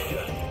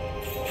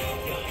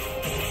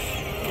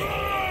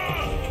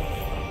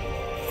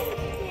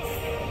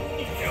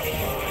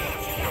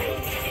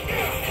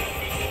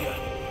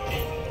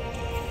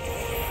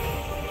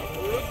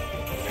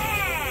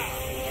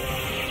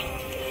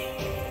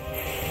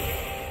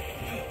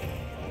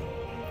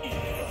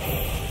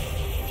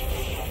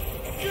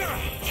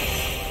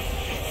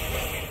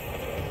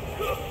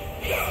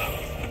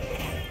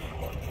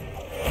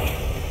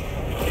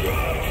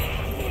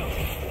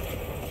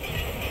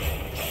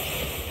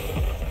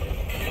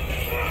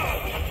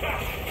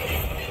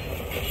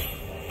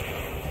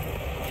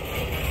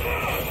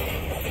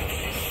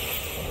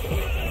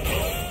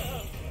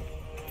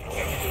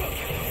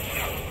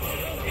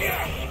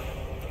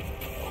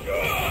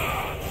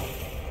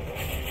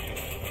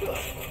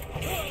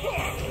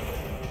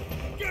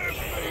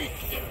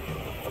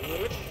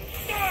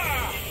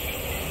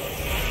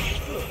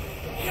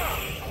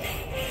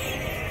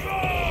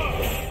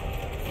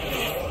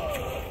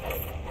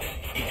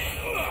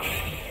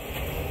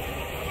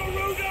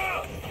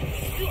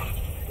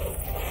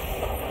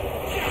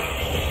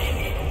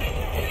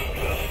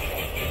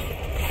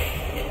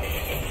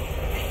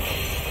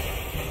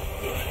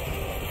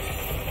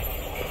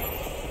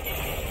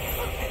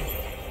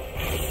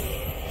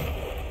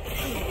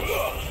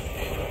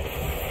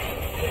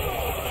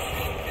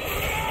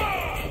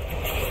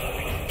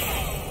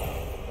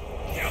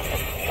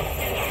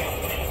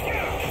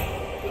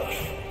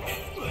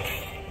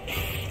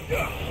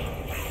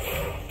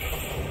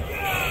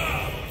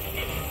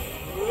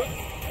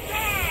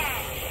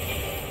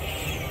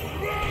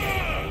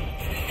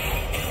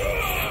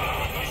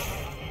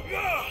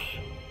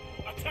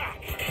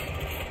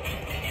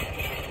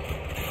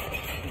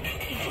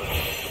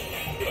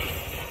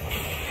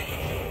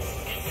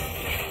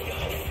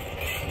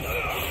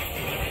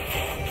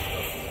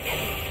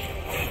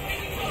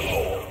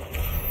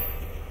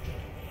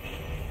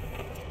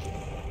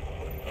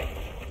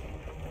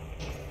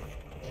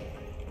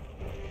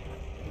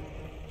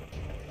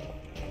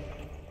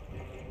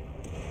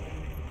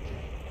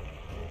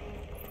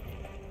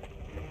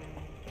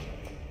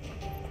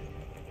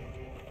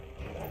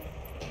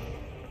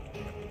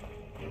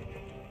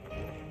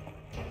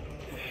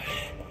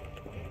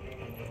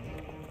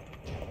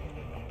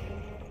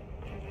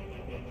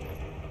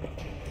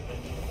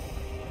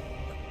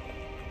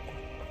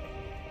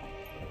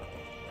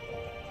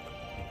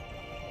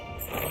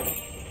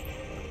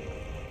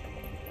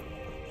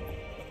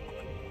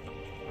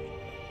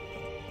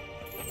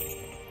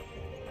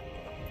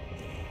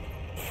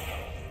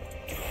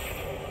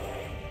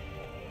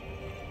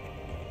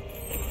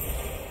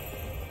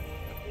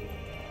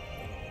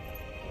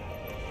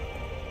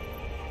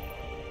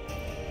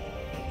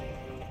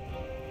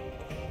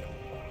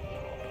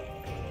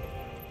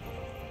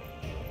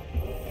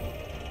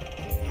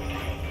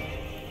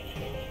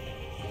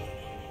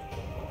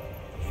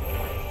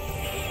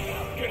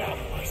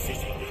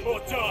 Or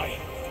die!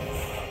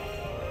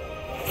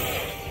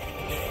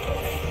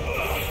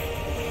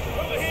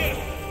 Over here!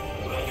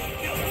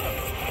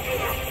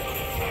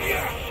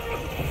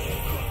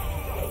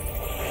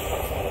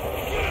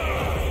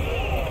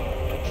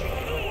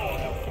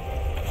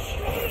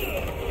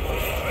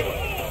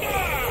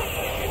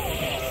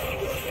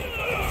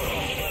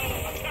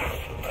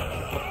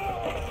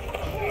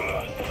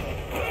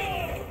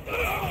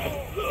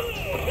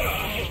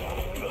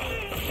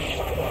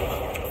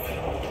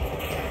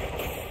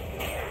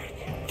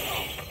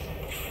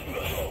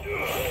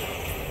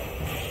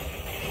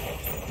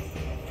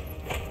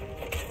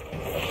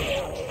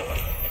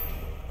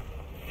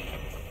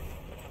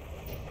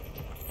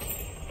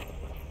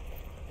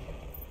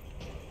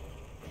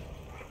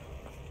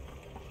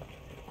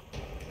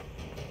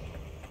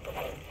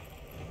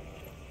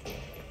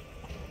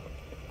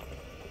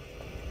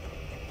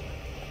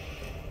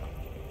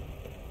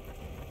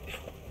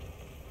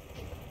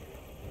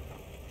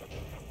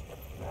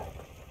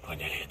 We're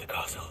nearly at the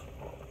castle.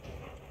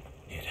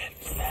 It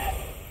ends there.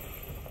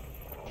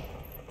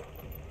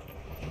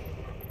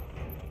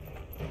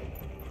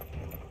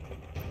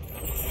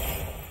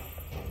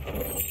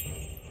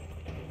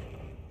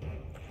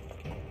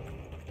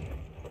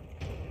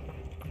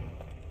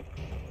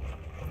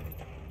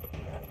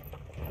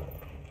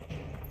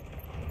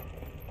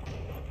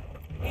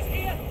 He's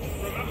here!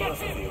 Remember,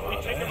 we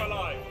take him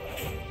alive!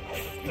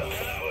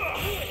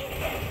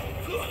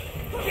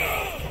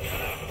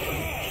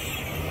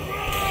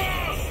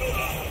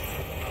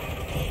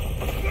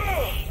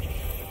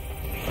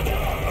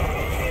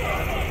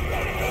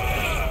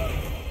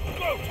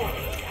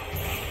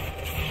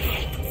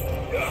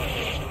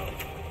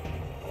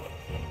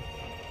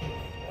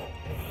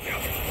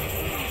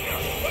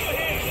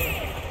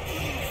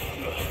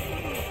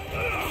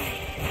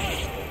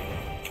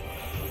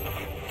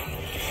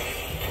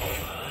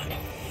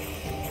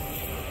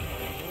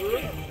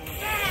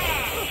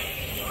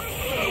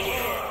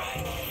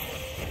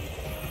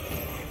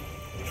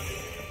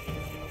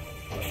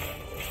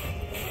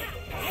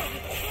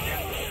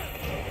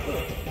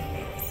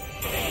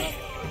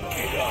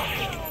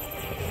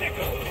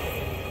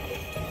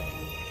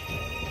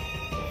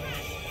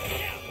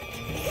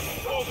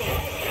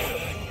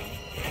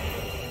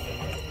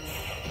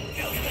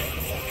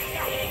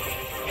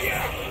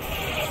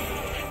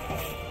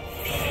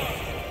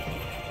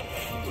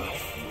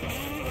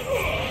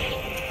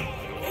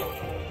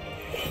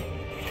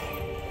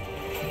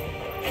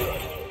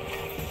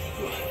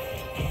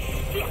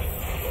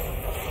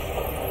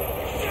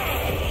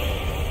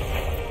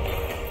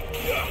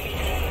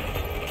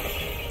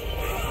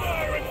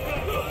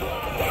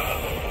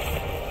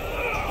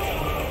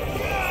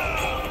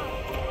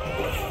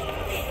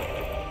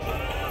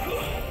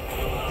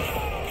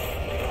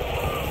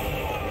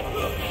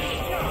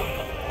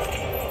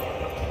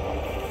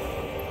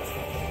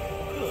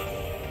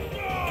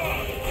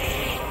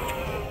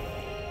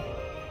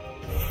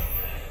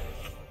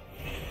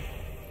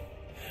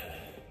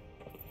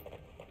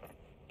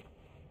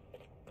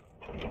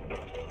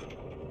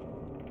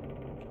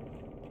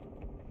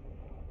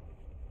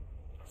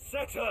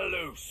 Let her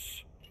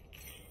loose!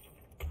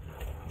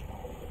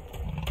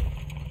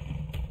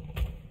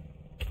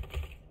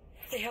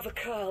 They have a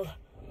curl.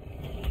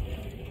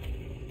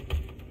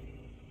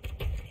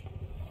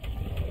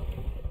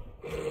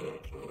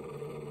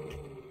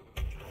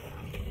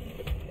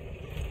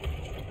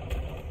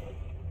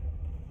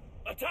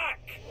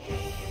 Attack!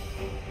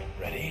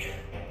 Ready?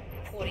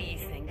 What do you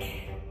think?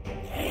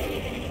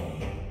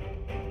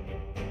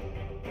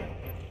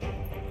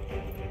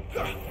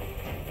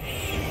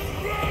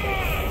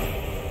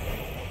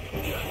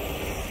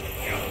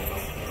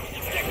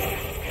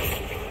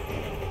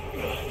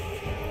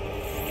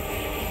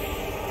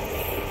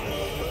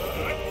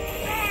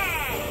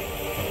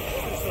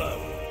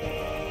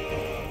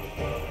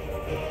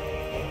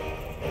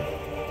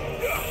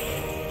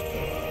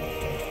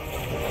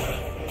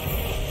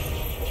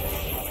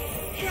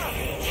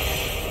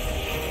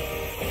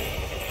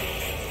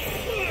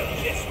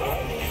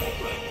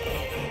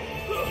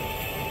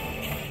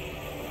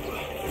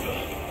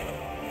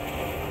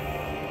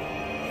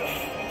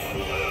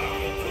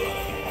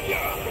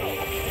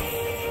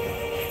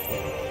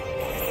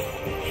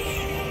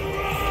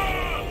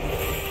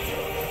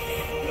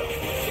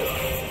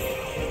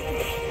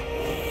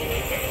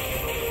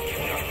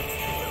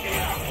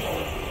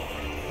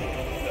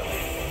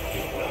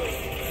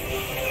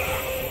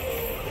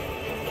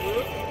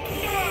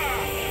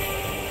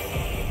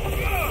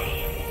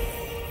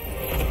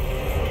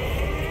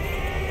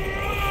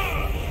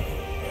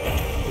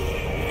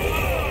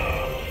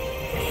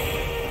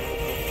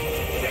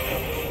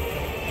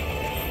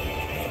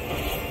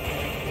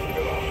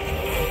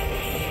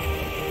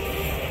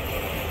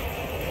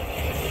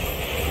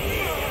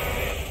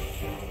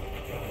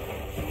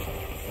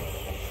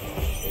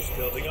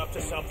 Building up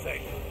to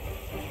something.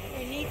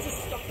 We need to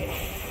stop it.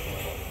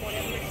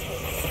 Whatever it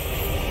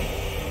takes.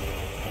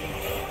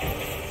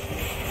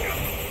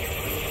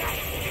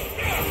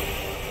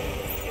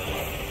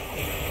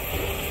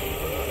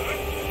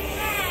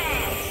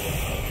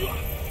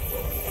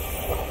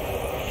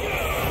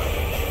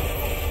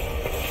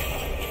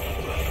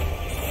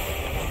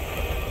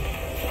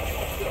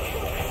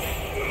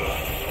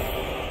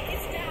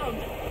 It's down.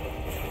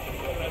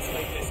 Let's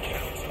make this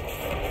count.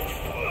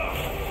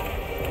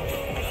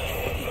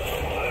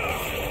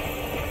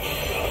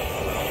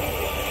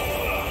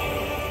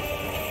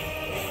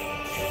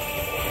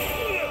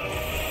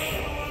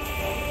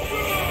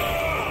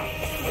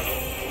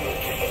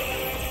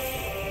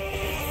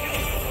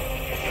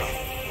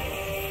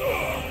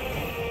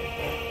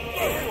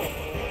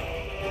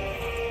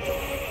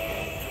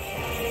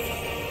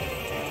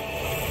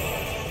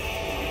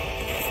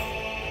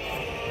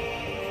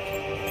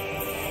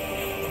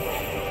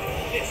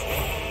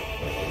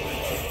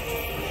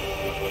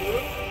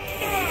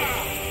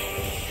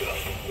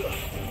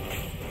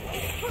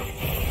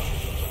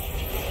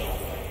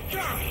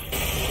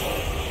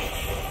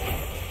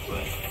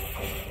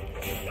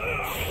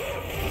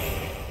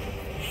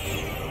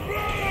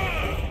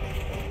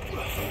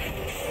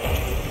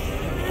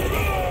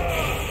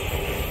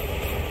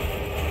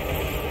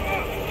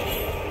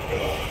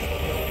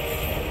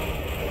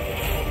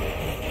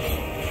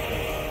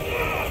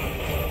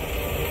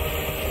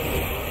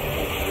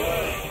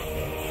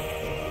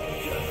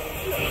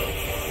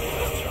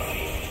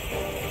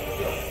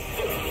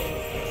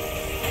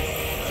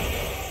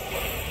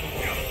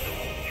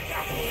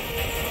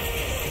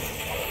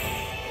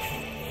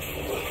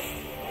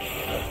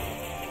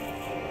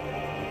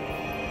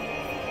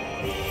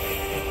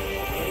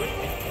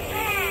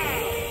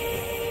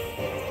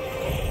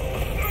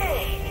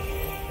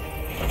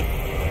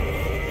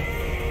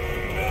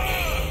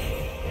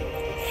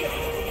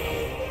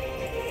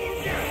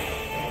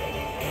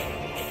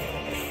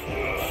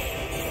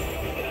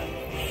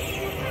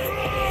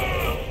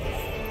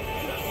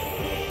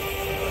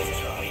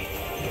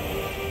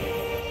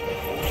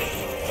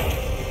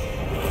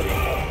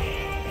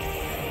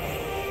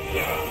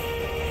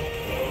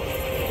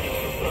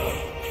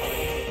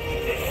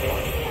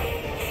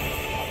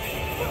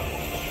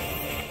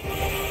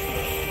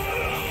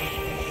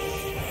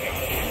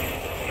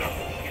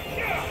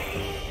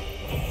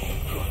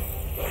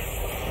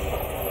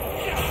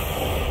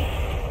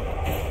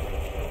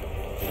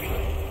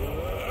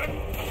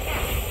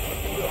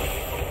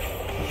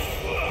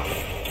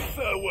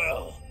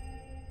 Farewell.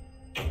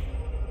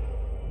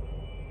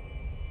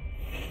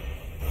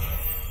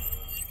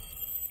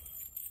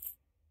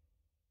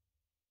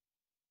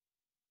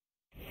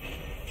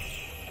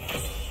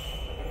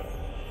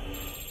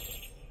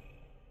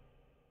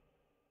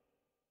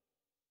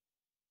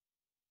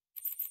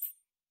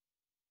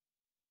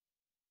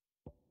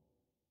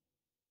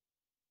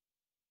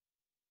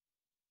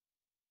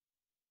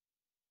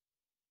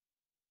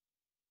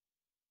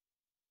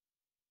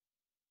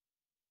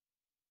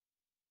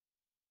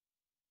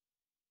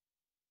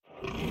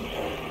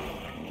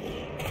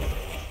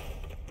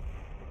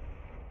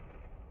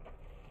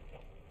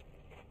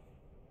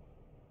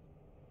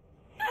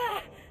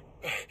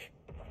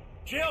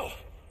 Jill!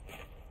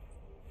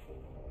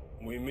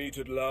 We meet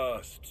at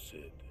last,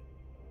 Sid.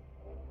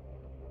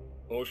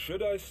 Or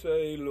should I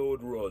say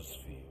Lord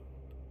Rosfield?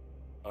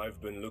 I've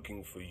been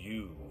looking for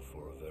you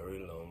for a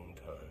very long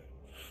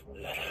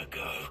time. Let her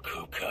go,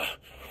 Kupka.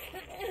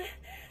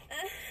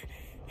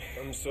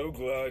 I'm so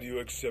glad you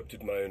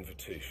accepted my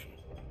invitation.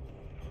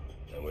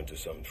 I went to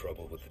some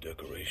trouble with the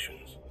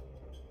decorations.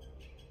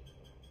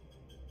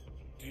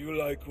 Do you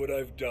like what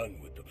I've done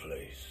with the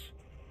place?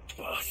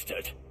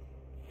 Bastard!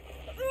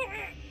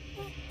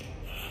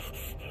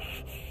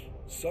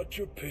 Such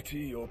a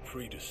pity your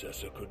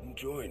predecessor couldn't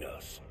join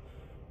us.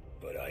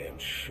 But I am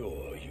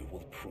sure you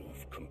will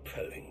prove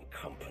compelling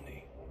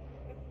company.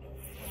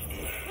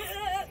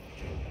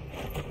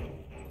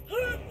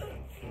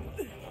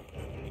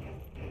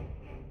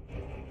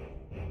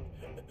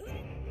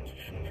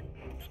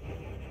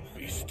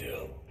 Be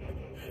still,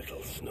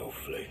 little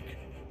snowflake.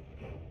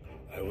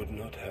 I would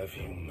not have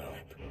you melt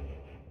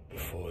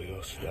before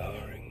your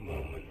starring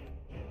moment.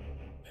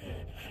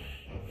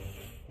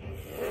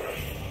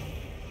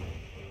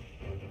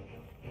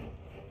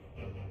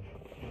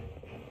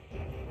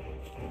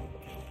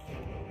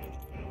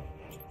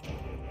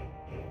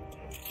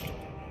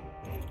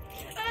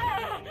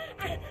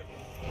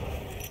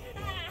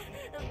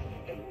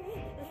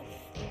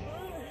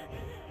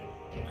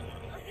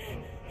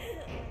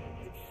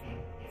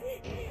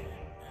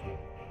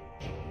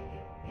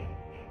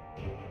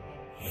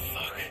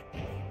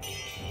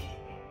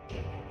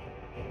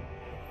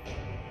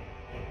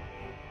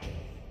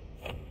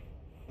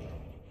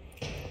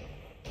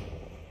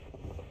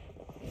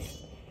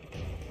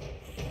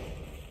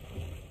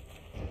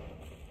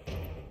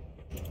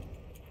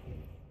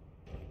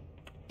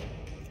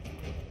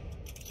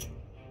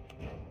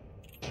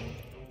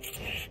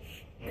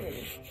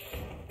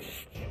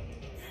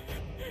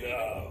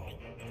 Now,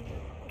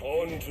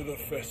 on to the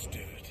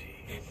festivities.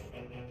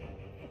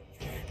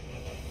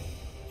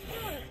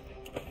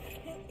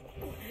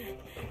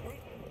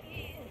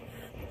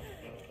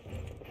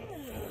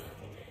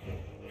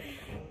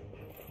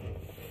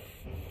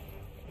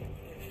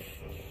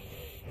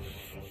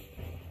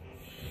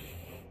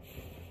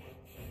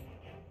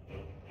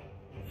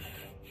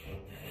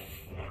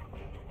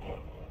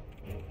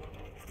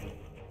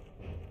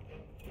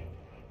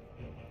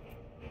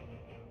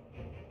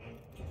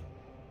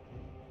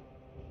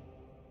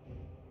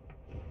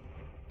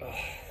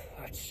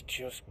 That's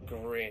just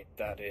great,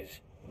 that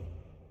is.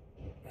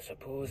 I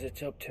suppose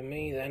it's up to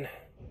me then.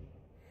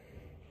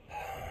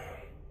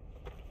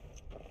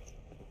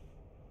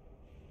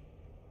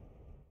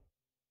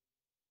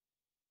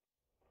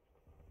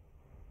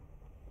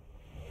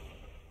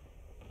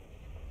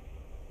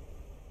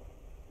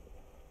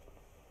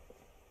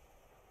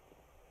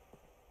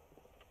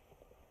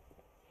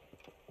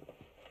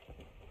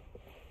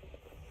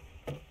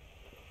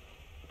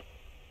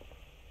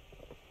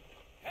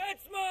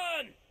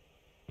 Headsman!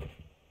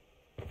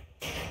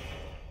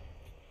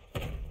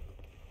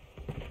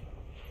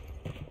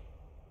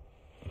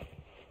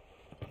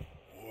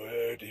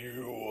 Where do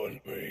you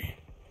want me?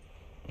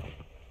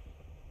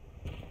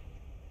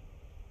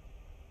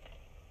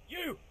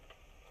 You!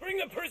 Bring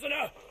the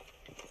prisoner!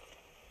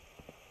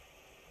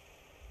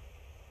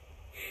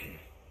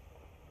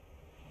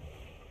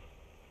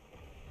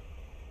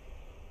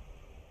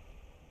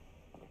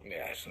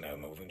 Yes, no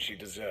more than she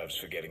deserves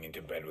for getting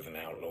into bed with an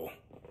outlaw.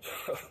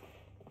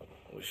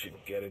 We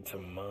should get into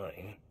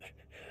mine.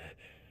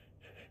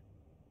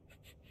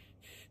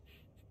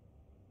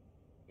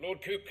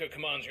 Lord Kupka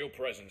commands your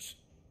presence.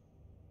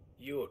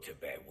 You're to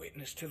bear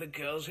witness to the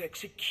girl's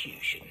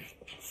execution.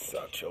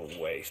 Such a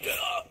waste.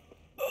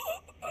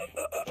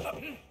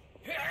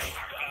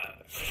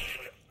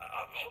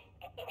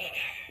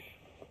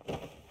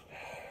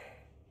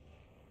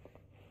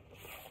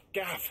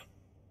 Gav!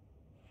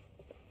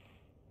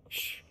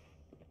 Shh.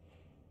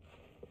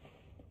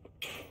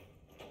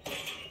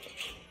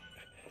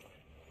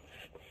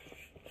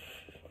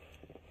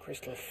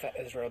 Crystal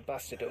fetters are a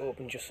bastard to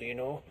open, just so you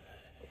know.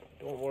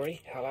 Don't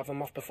worry, I'll have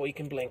them off before you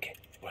can blink.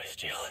 Where's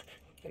Jill?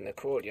 In the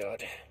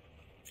courtyard.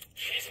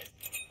 Shit.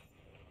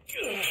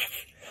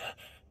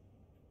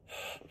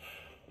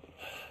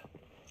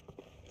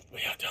 We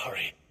have to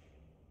hurry.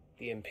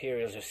 The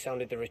Imperials have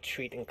sounded the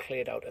retreat and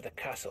cleared out of the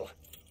castle,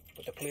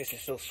 but the place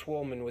is still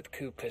swarming with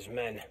Kupka's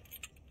men.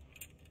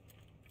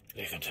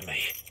 Leave them to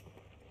me.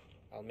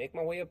 I'll make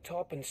my way up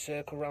top and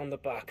circle round the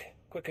back.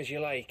 Quick as you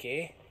like,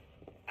 eh?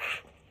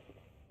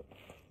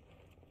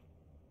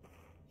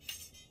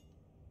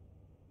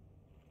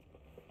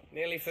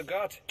 Nearly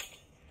forgot.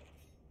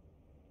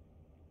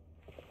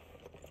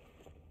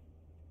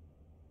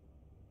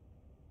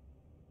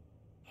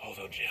 Hold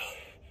on, Jill.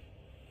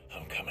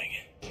 I'm coming.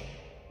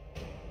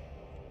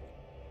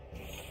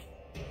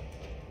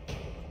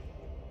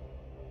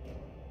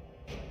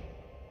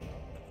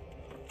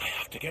 I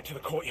have to get to the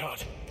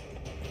courtyard.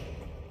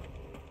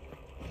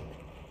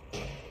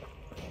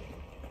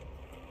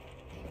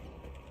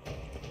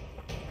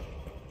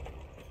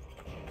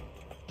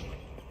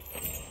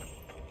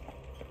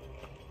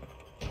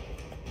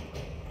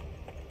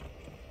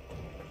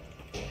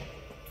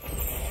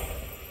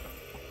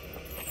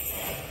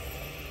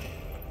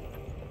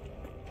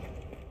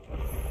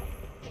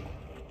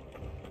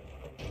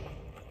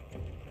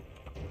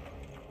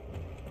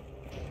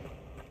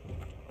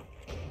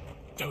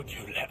 Don't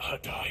you let her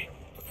die.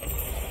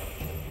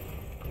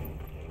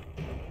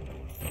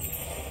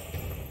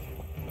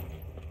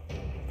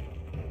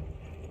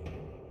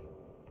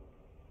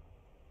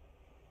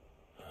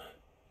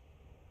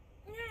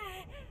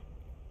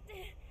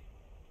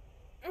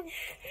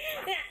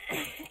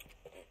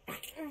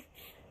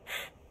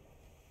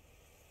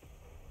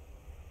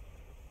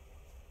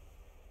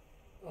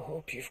 I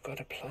hope you've got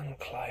a plan,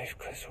 Clive,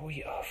 because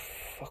we are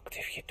fucked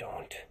if you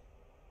don't.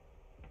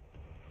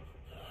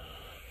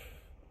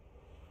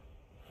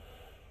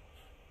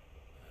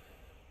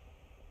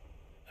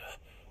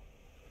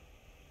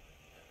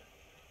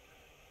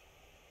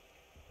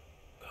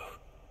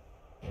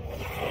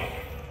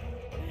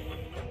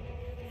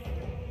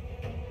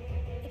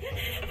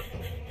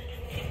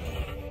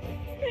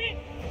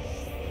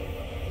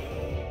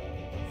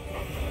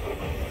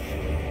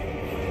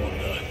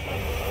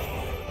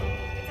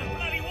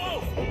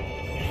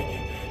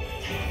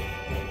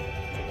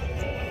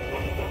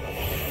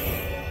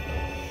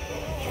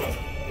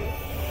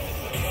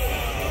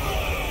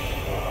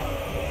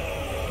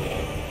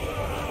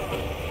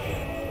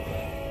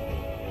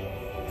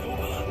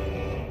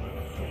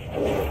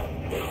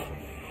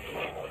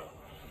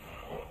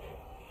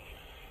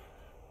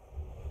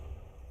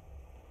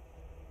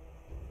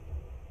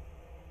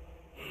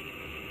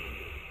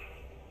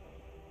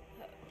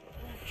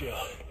 Jill,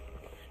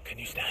 can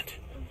you stand?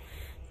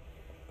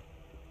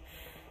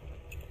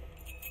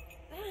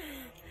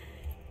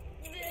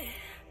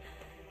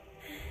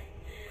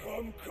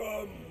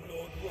 Come,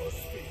 Lord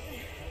Rosby.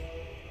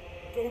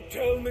 Don't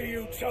tell me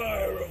you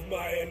tire of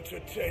my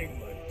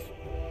entertainment.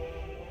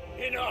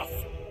 Enough!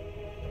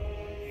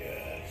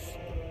 Yes.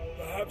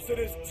 Perhaps it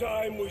is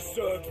time we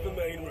served the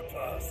main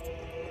repast.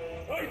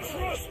 I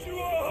trust you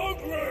are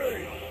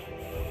hungry!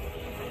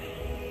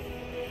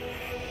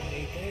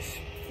 Need this?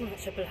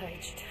 Much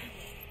obliged.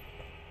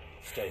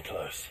 Stay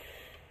close.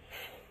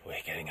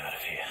 We're getting out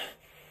of here.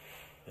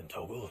 And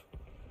Toggle,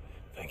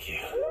 thank you.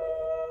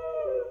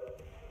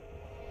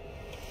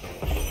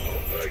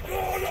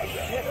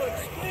 Never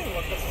explain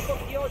what the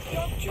fuck your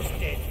dog just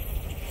did.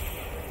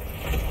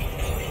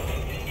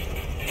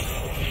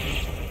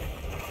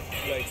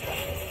 Later,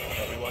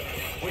 everyone.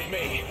 With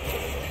me.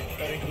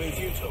 That includes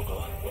you,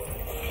 Toggle.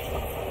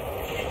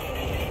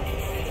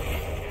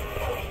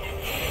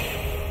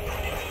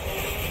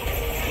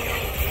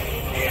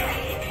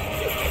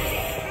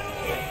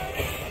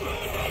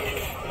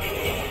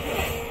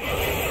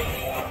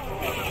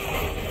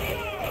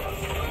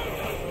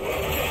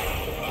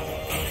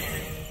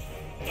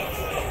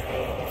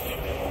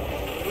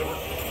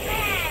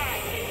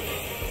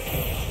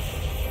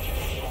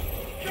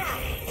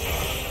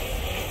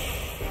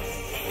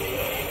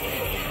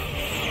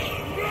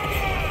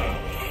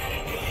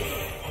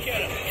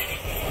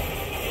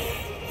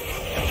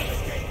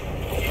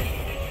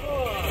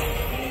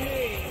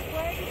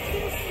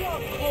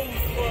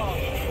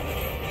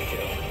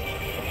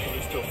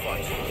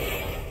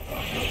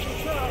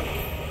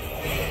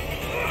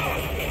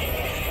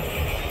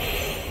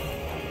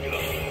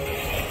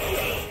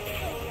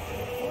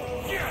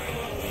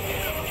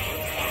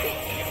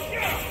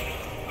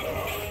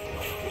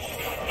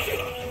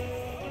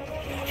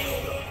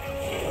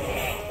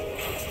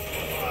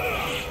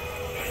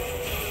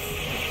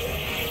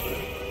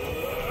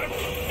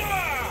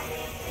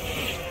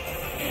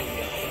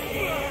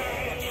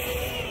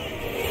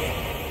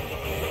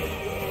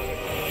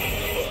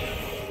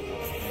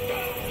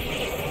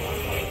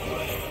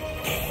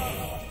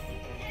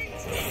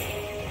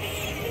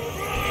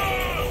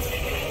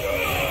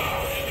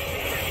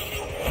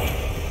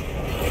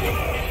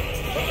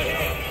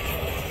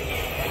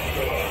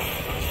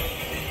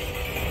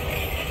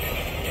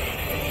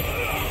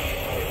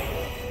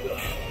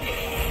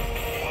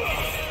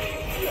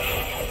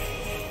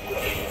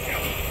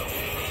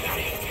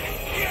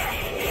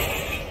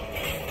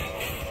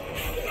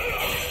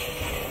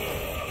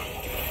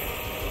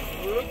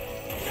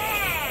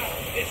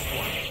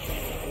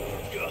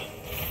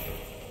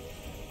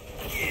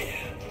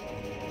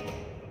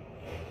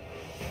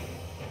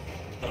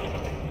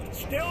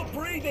 Still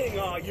breathing,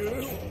 are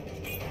you?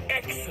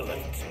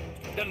 Excellent.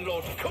 Then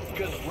Lord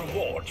Kupka's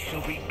reward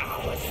shall be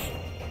ours.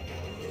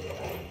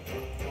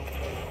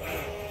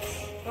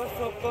 I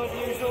thought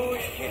bad news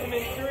always came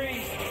in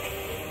threes.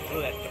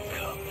 Let them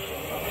come.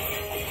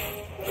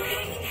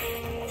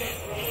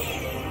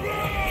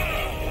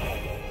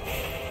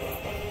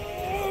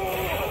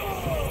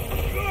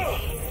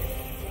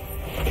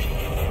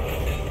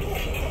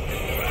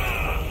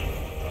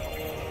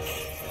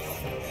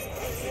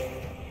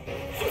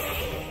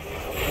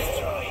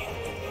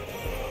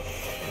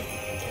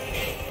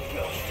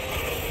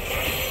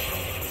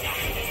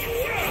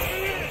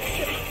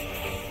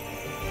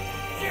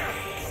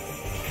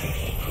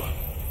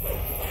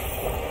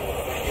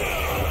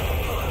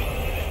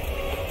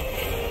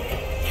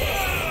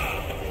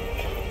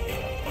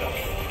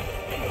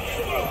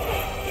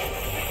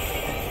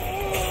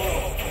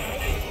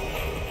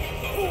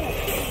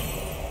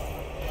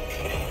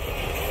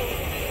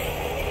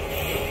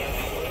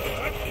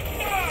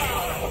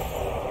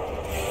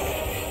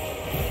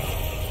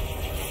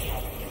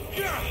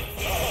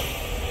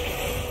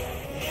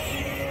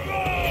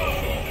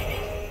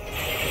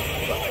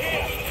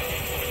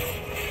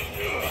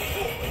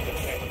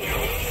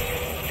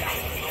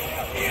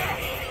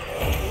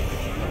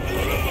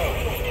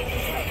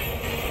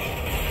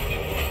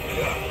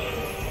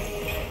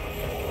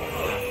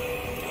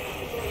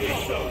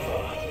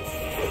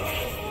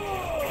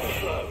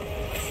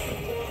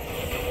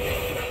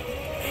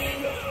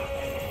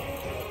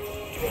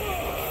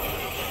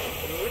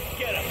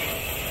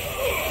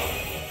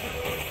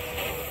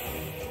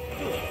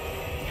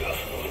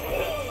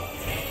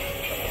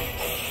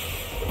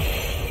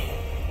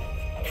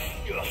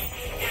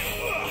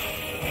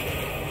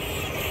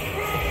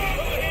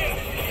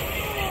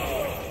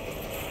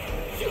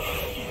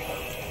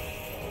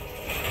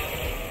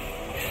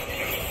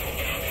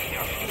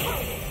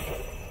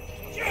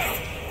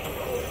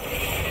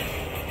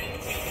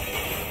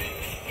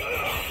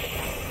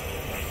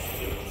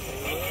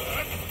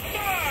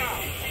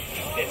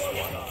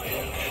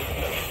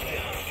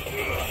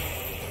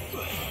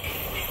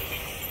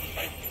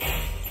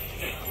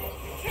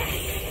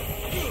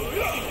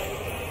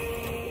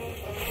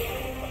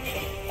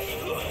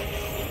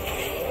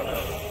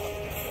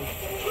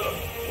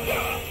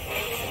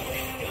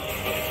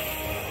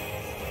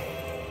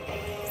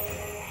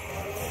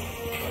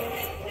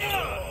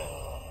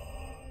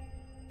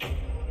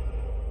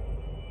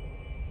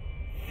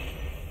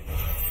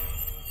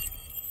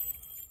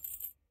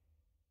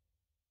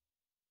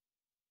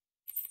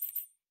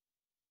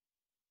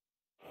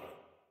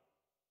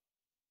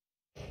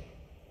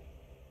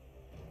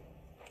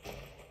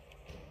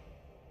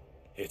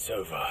 It's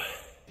over.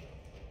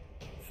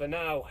 For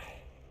now.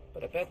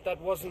 But I bet that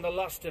wasn't the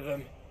last of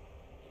them.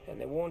 And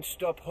they won't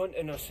stop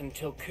hunting us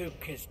until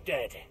Kook is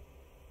dead.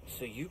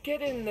 So you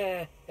get in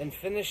there and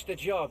finish the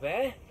job,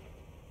 eh?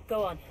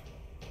 Go on.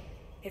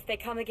 If they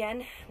come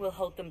again, we'll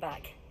hold them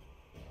back.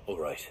 All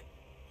right.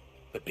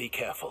 But be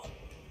careful.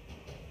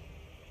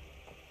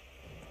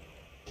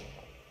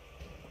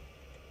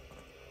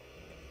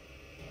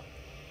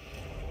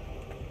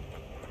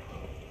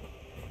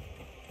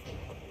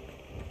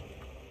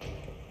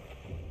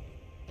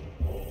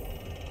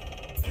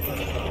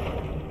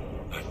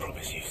 I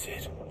promise you,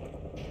 Sid.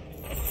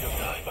 You'll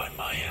die by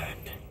my hand.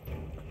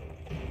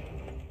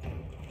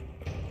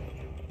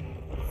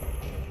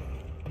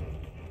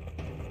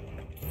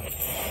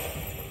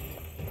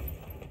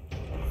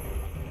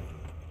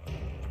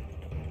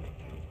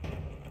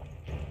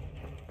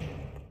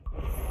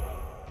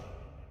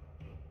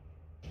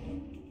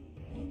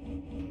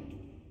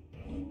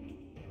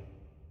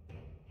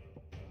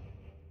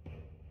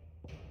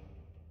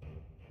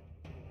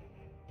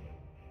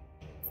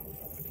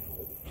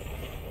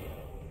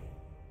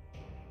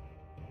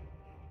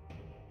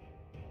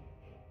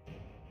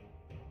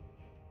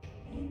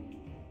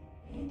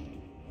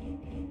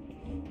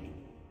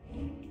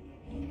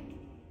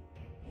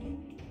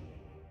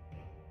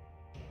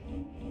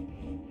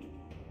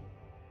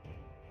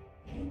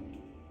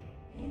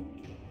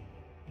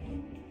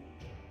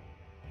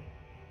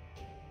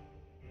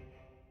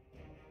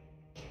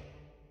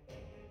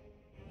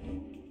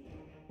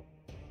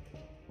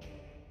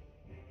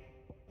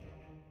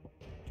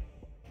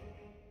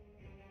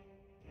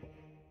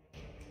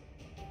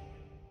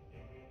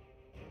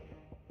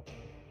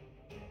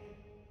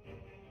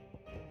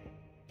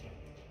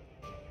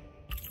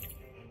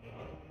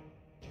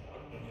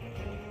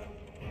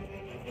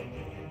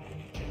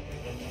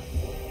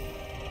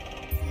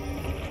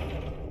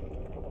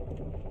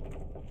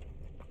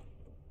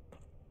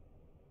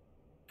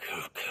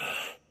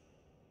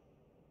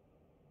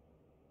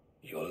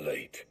 You're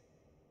late.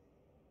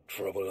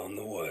 Trouble on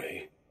the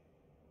way?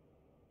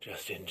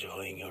 Just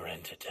enjoying your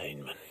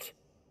entertainment.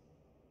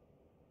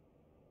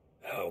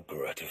 How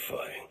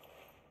gratifying.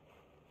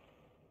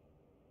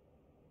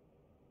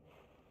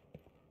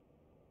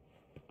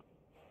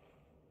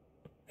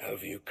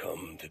 Have you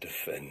come to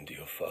defend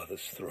your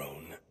father's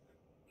throne,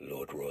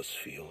 Lord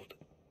Rosfield?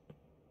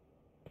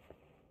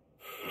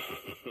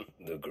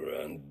 The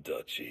Grand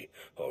Duchy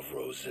of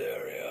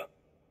Rosaria.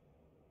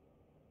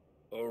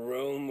 A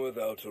realm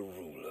without a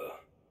ruler,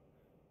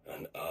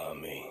 an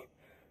army,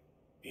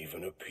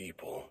 even a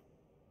people.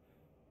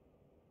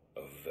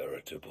 A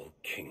veritable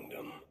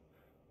kingdom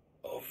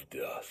of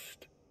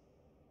dust.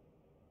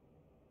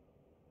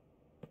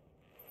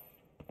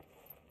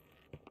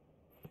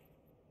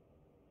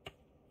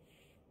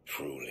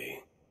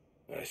 Truly,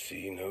 I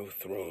see no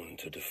throne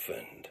to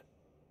defend.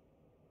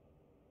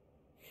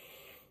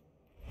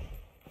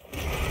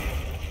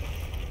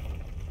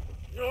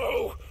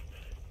 No!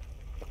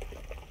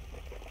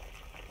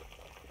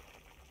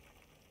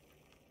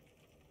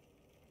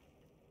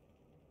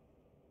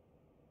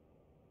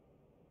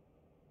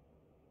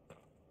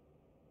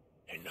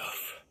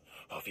 Enough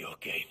of your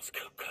games,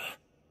 Kupka.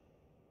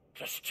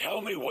 Just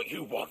tell me what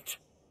you want.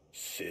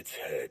 Sid's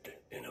head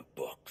in a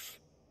box.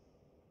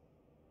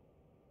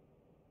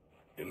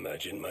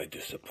 Imagine my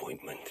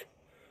disappointment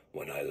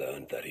when I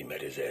learned that he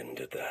met his end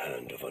at the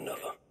hand of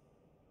another.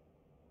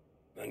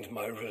 And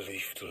my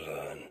relief to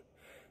learn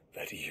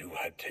that you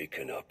had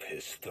taken up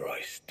his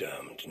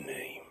thrice-damned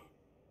name.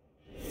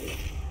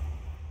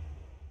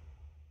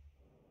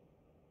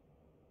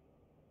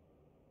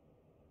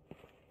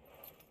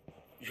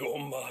 Your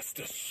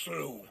master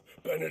slew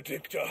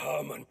Benedicta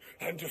Harmon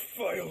and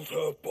defiled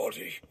her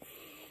body.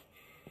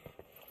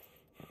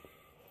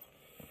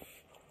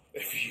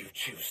 If you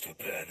choose to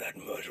bear that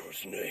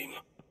murderer's name,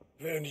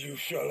 then you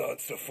shall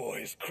answer for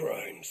his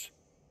crimes.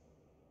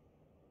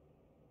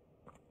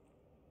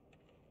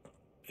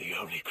 The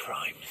only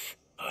crimes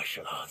I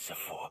shall answer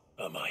for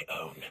are my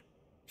own.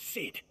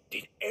 Sid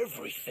did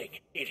everything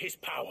in his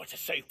power to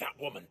save that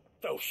woman,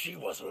 though she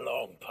was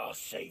long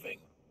past saving.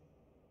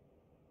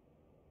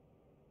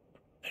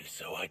 And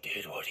so I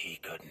did what he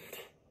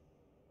couldn't.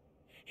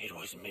 It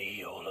was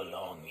me all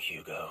along,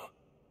 Hugo.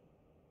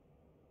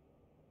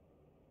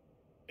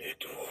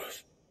 It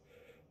was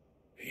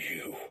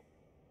you.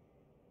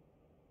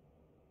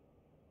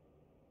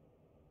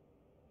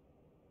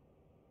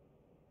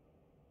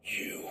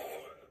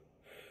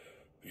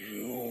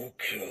 You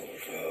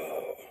killed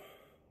her.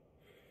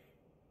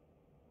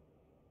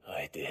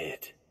 I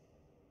did.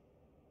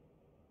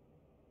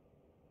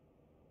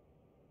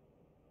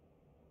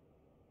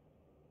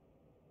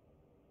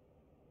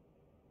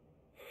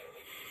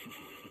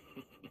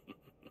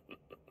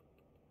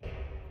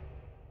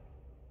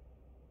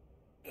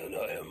 Then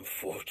I am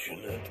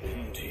fortunate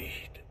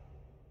indeed.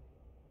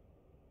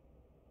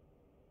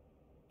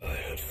 I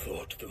had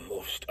thought the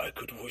most I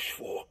could wish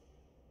for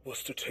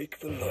was to take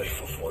the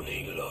life of one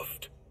he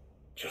loved,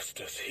 just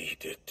as he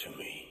did to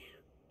me.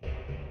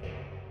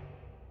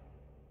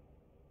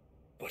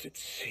 But it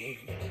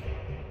seems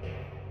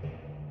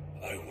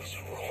I was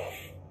wrong.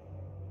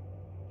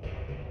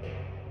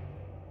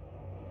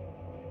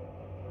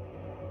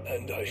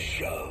 And I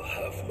shall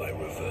have my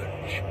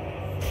revenge.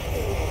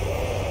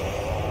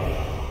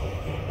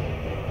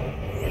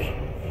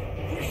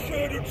 We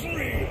shared a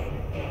dream.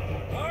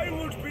 I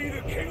would be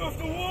the king of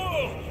the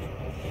world.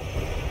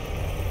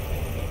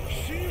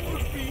 She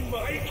would be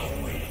my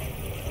queen.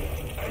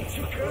 And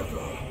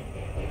together,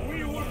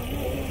 we would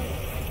rule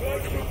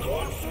like the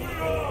gods we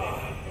are.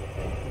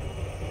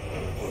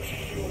 But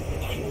you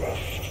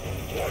crushed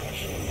that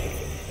dream,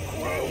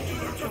 ground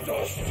it into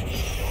dust.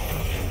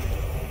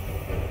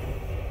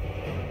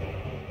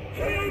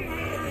 Hear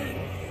me,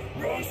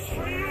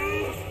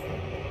 Rosfield!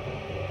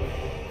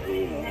 You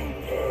will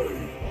pay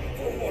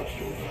for what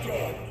you've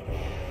done.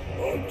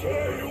 I'll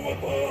tear you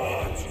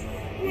apart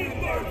with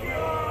my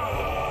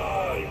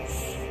hands!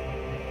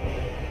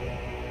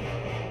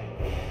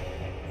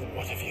 And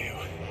what of you?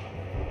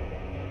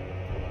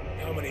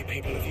 How many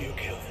people have you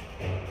killed?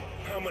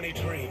 How many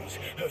dreams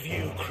have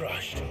you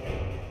crushed?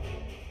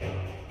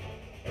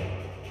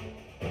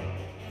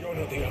 You're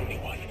not the only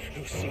one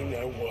who's seen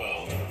their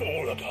world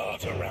fall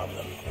apart around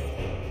them.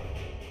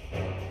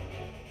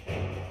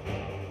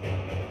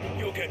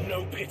 You'll get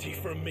no pity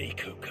from me,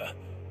 Kuka.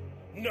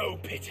 No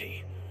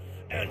pity.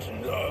 And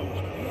no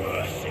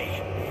mercy.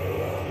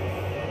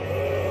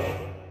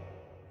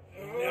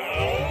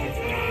 Now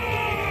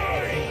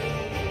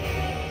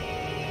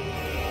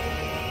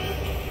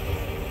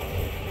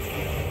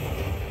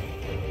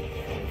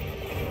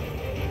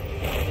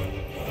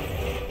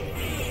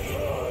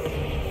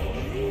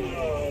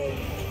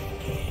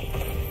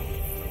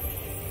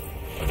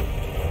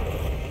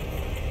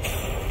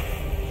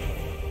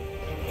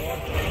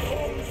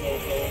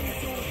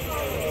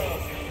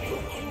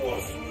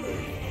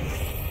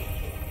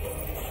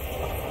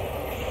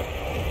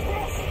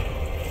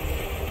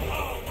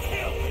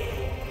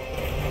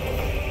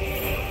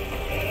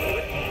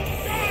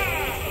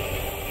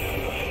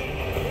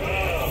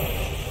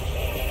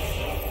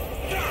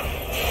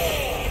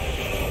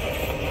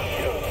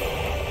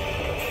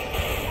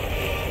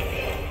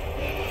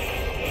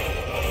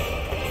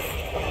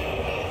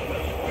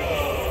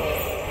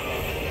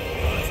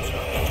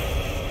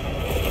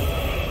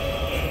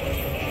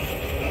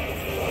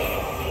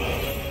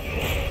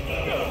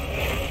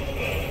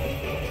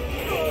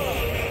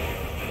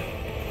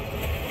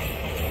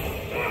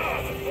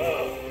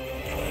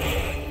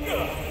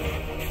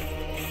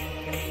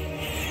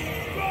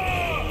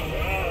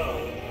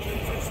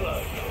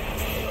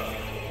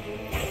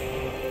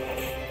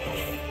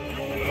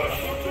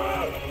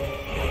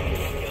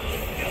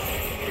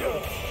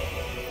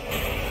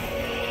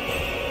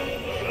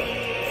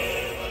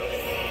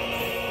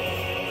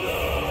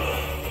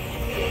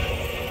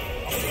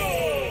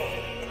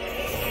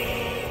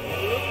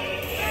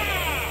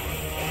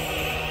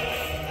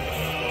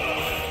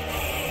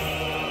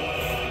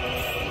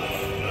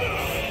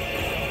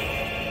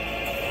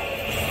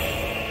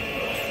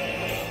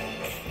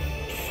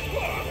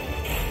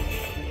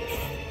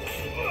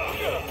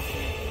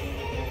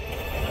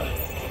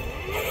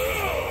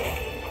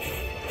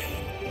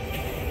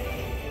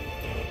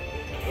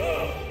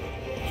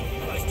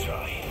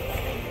die!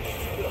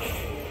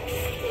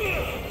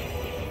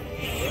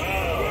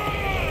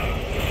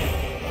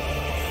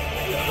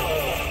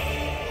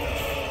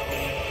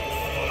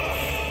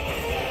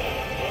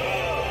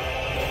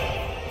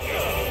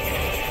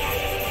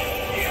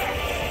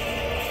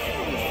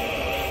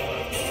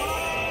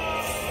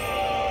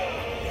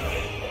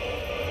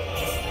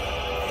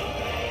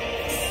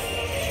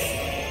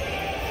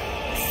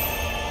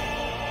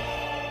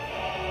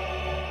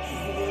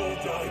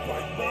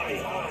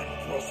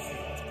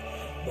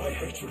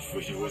 hatred for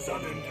you is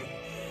unending.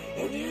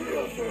 And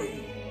yield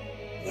then,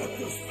 let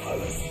this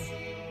palace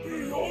be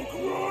your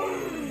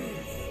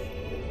grave!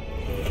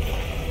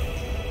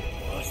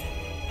 What?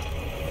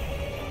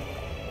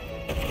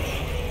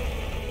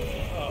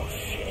 Oh,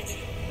 shit.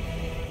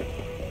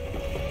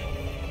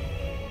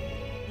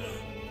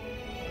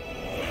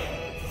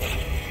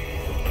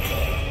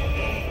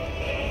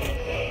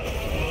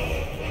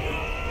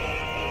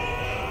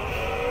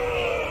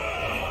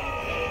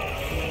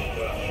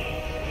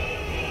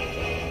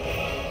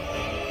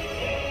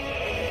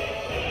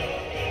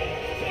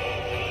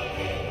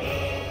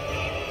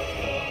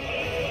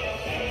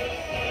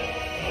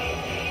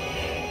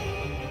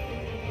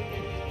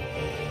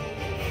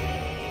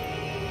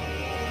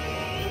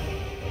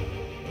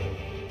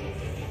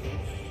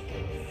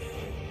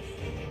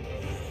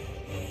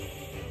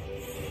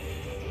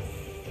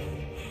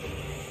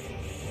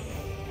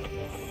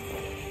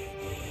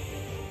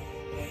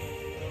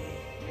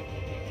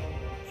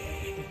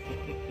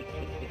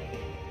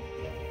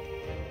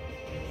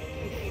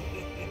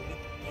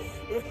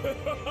 The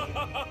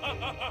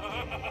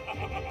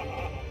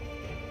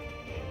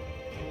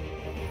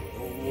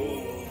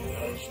world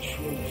has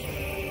chosen.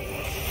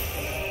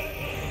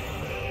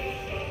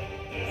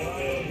 I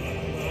am a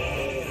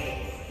man.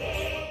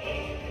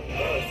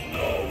 There's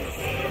no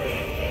fear.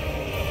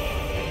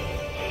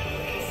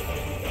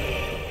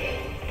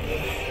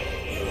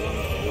 You will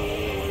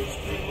always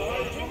be my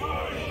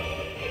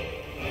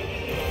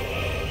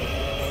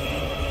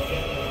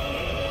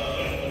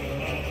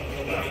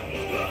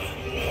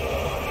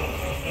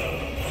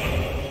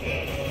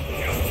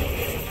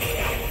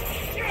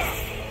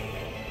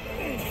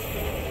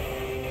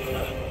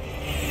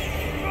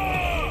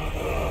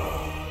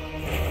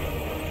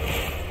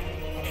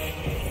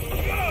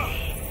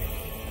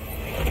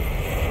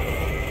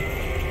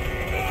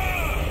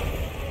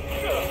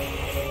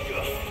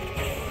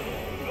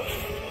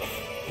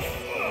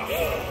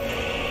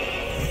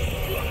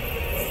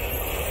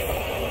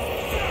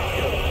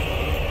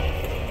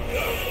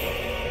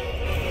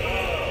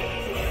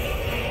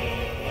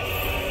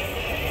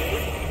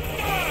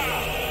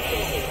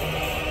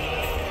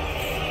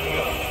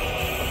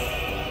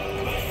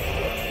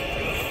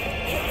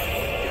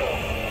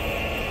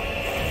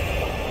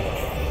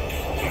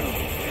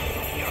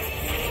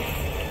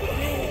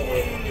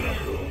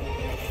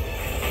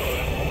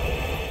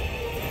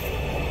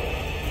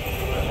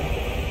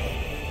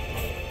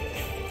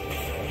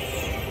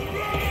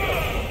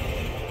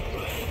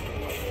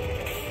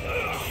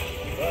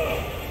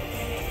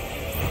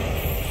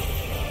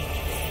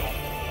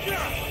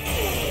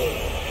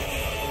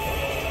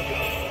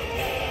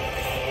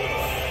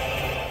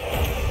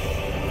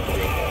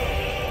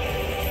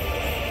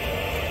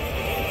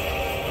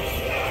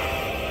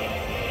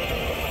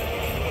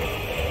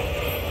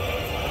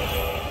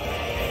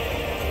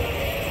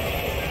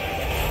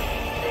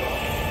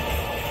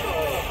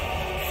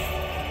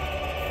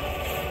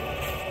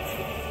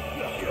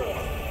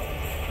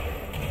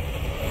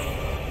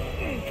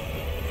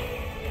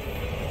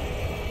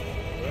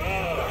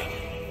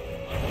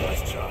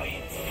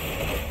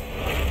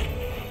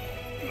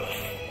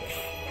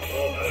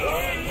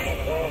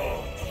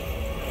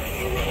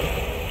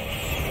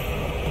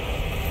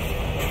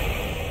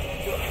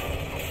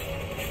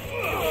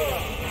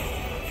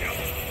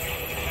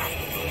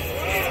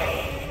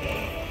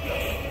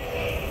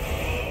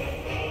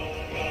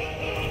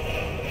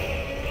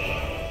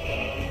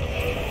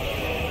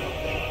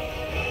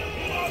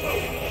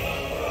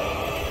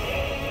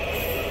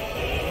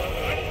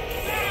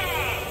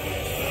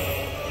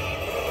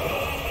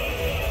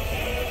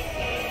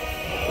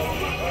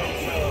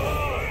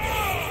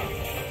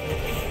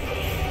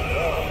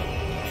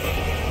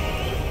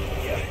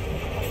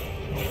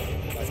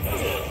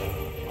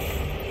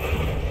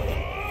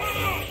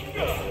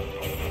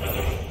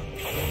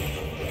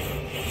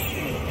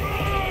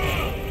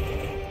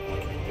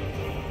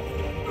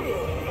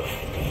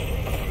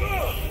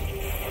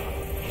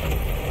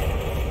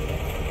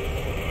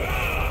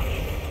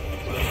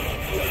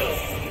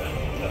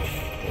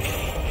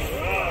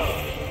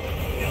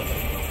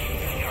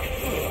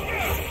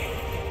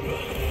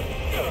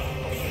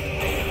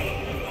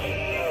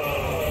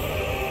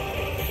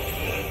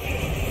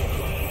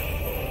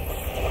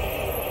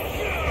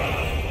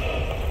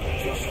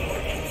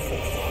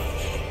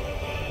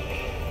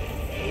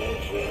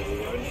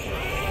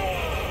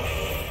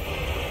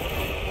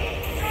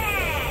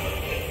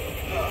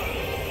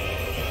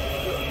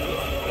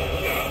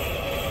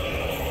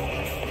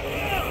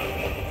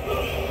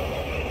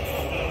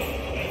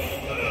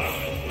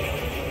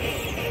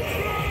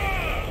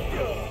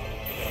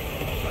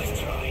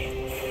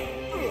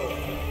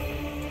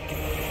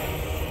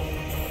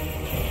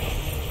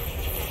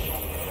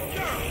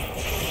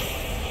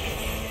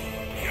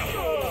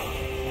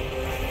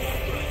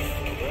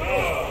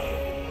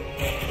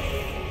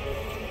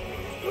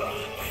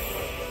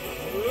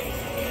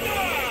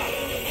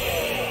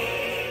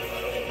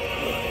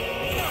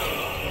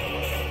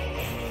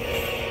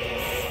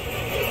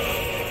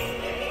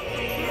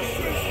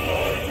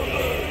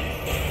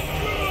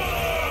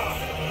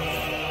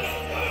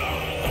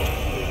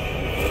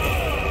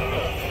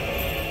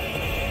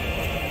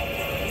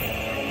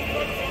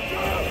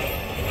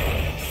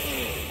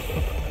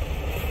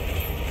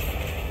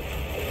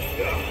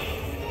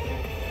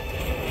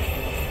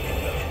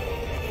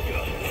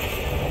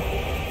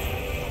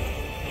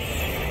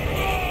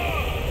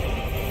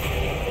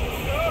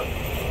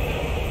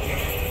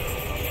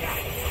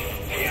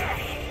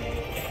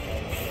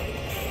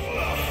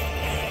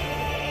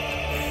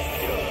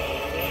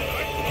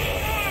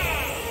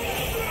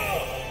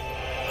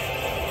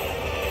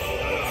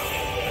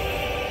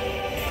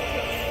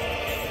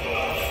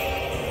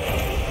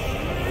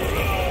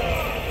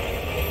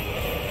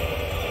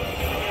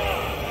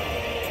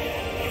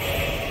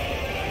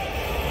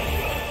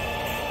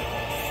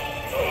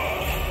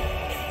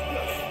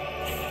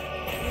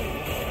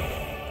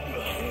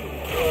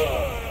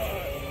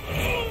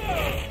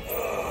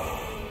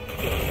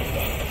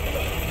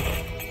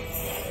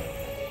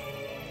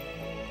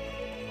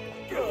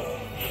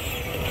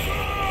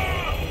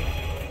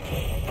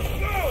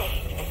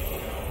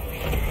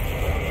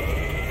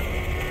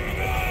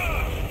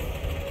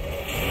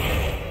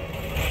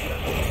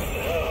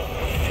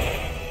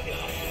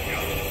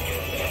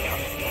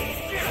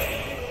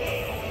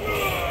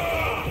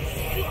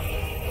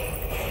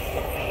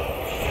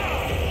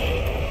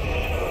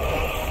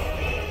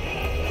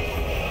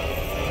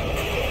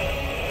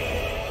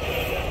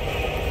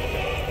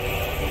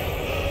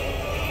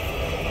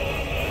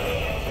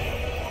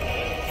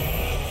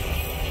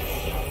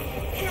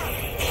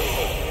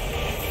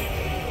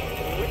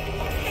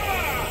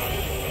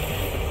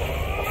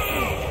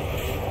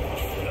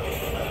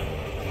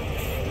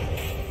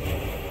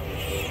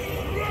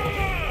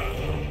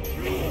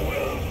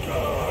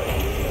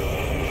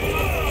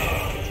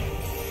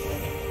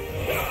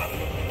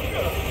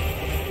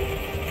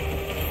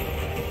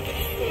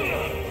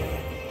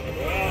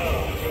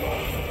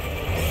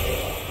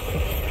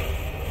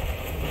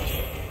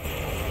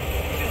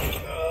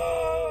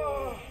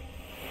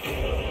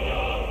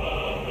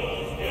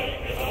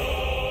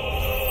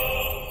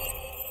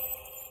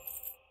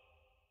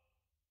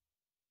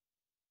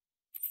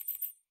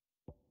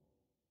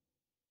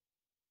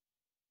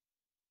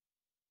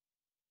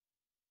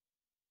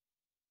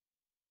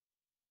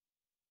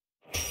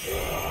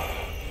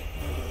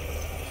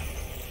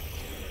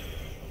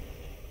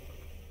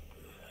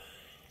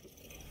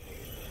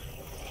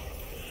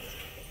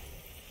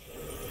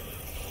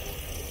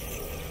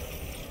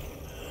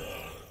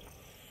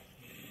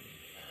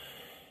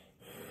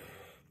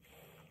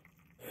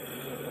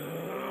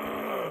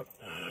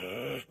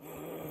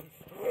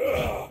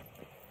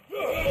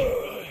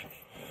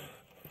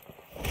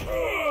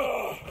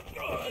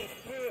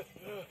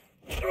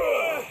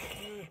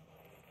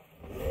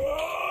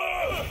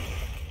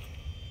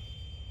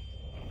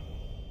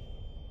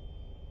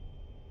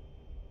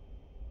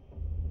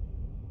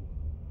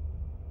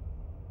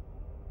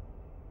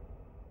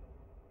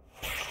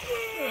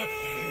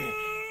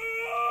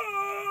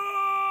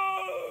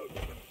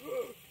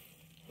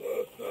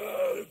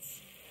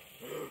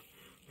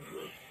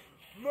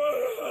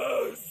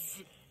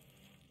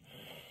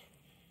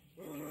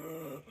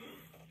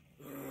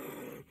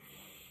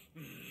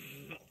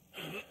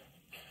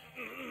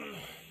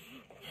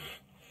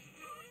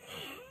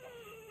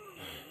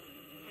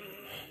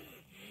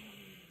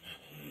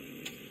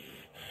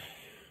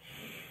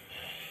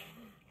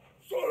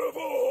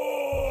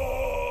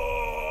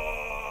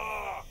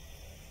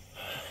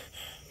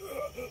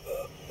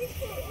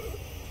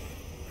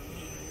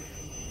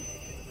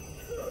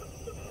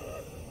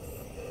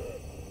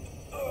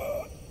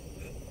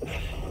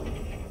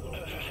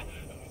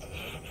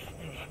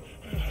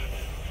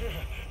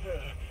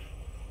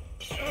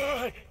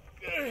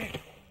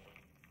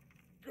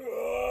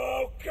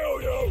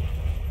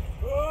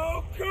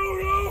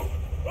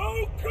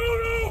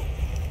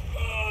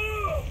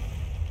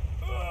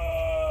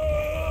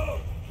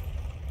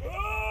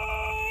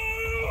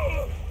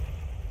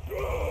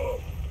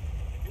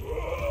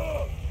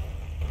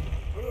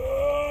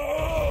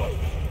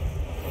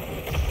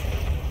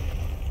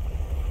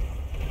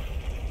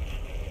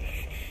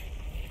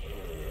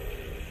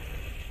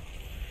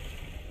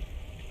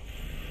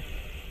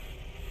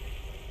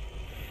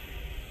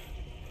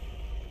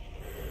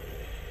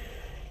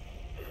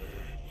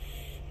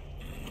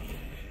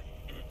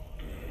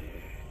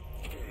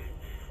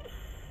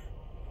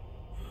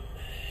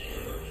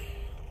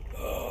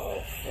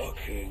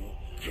fucking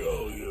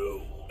kill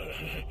you.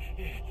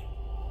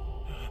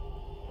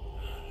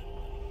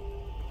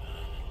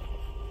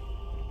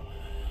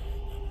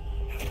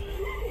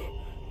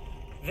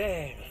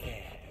 There.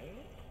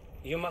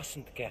 You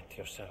mustn't get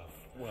yourself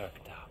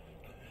worked up.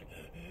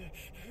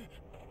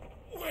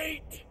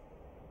 Wait!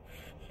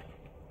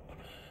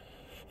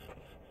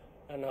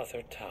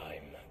 Another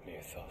time,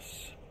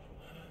 Mythos.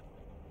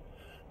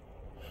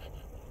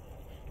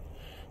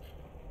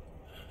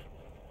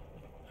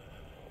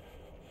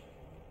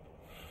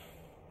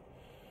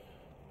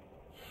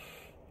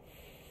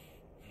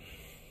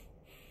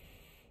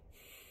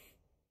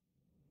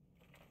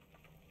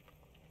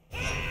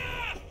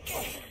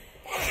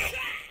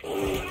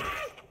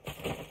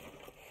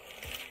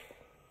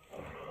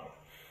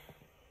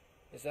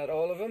 Is that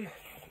all of them?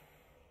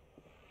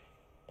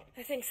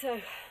 I think so.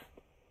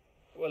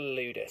 Well,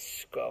 load of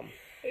scum.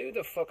 Who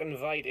the fuck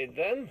invited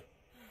them?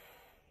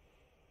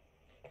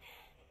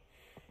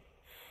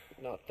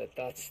 Not that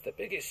that's the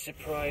biggest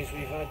surprise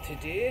we've had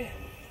today.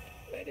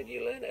 Where did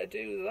you learn to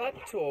do that,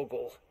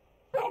 Torgal?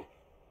 Not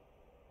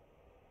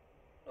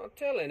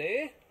telling,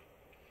 eh?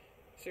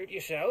 Suit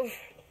yourself.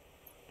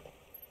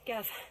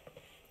 Gav,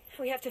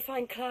 we have to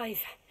find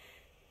Clive.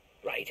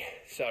 Right,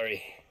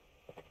 sorry.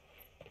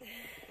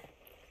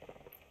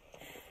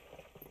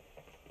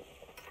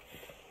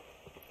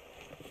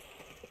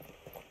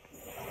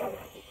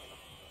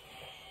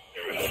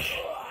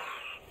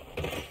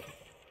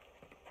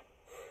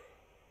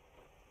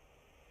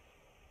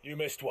 You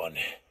missed one.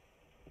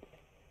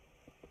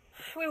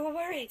 We were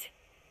worried.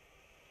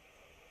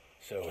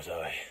 So was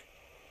I.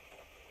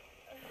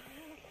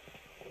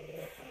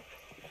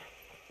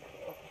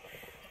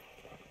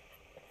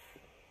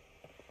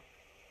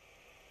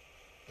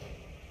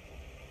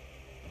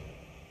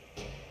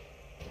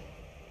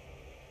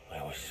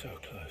 I was so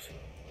close.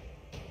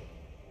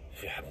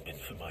 If it hadn't been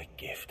for my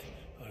gift,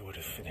 I would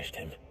have finished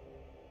him.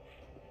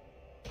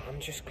 I'm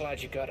just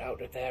glad you got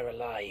out of there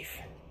alive.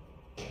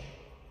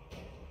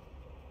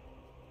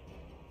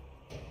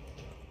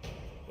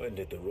 When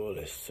did the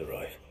Royalists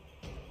arrive?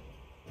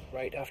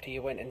 Right after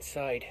you went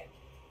inside.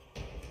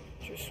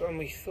 Just when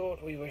we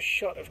thought we were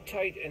shot of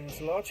Titans,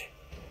 lot.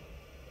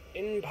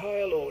 In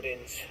pile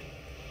Odins.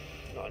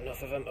 Not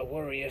enough of them to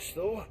worry us,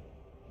 though.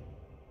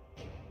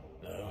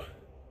 No.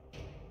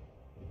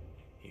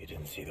 You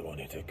didn't see the one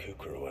who took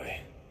Kukra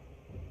away.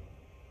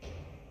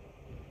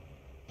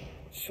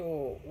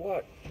 So,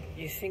 what?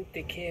 You think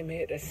they came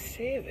here to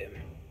save him?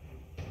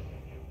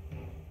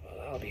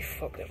 Well, I'll be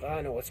fucked if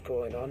I know what's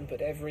going on,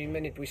 but every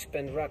minute we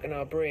spend racking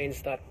our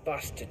brains, that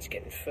bastard's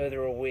getting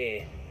further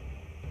away.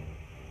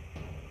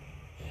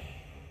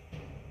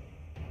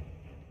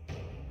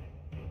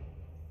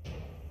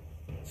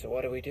 So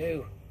what do we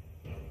do?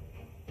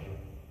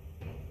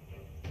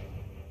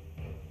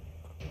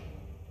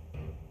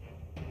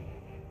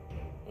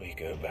 We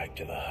go back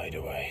to the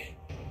hideaway.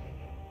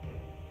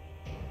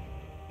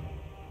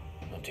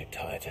 I'm too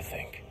tired to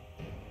think.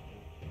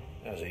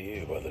 As are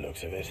you, by the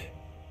looks of it.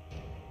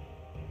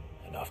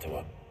 And after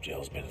what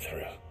Jill's been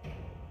through.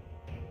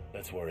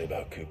 Let's worry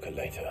about Kupka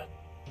later,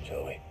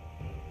 shall we?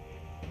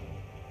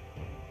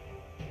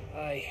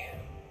 Aye.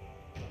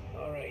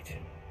 All right.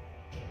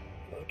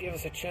 It'll give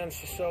us a chance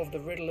to solve the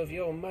riddle of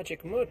your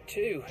magic mud,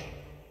 too.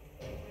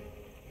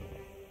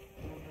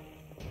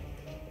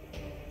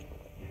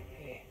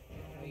 Hey,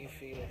 how you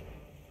feeling?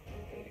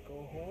 Ready to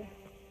go home?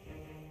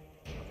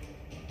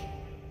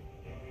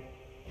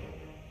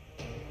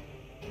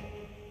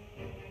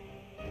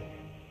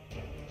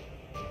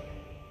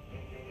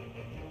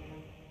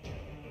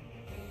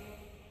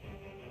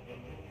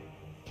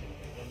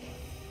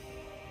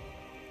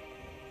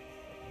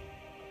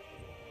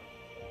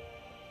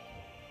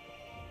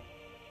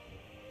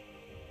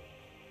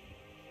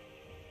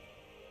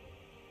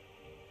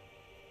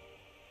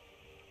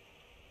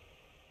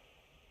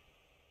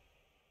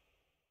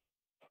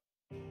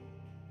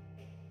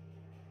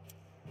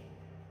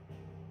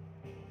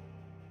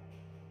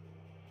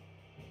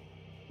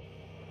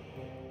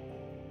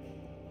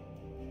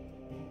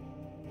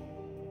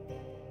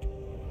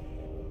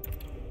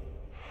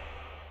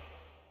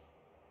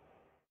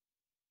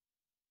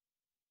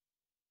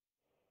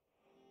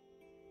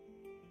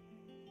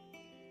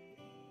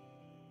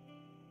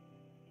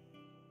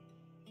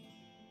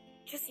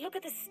 Just look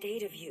at the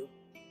state of you.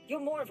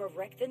 You're more of a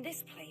wreck than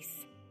this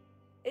place.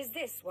 Is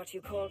this what you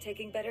call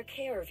taking better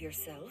care of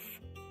yourself?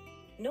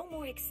 No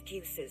more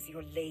excuses,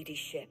 your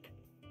ladyship.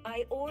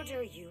 I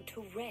order you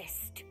to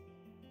rest.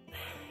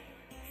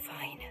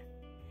 Fine.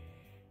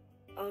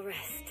 I'll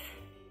rest.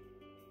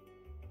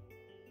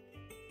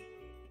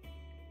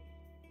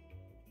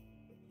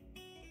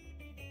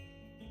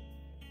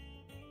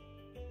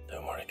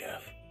 Don't worry,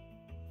 Gav.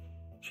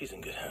 She's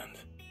in good hands.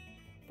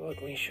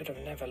 But we should have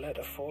never let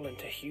her fall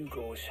into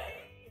Hugo's.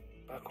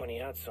 Back when he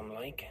had some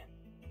like.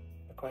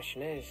 The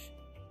question is,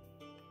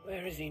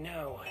 where is he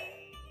now?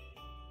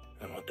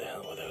 And what the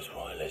hell were those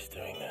royalists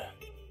doing there?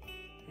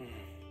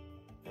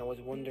 I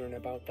was wondering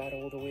about that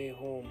all the way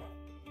home.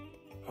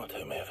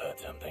 Otto may have heard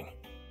something.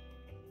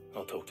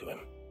 I'll talk to him.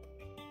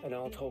 and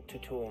I'll talk to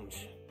Torms.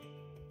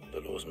 The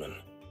lawsman?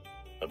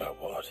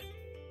 About what?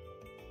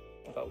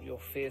 About your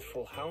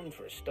faithful hound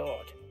for a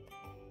start.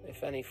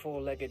 If any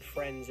four-legged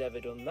friend's ever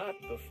done that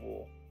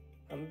before,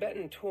 I'm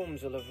betting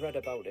Torms will have read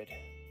about it.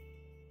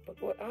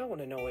 But what I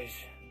want to know is,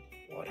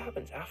 what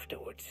happens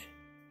afterwards?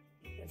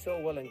 It's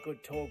all well and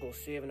good Torgal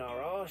saving our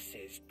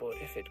arses, but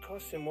if it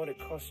costs him what it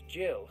cost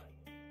Jill...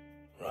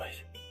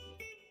 Right.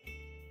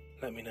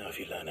 Let me know if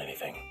you learn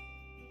anything.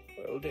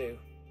 Will do.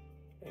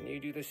 And you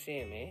do the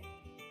same, eh?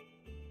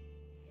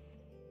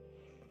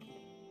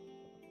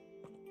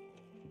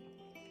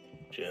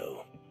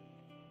 Jill,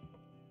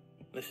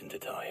 listen to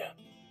Taya.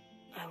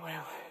 I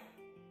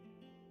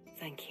will.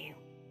 Thank you.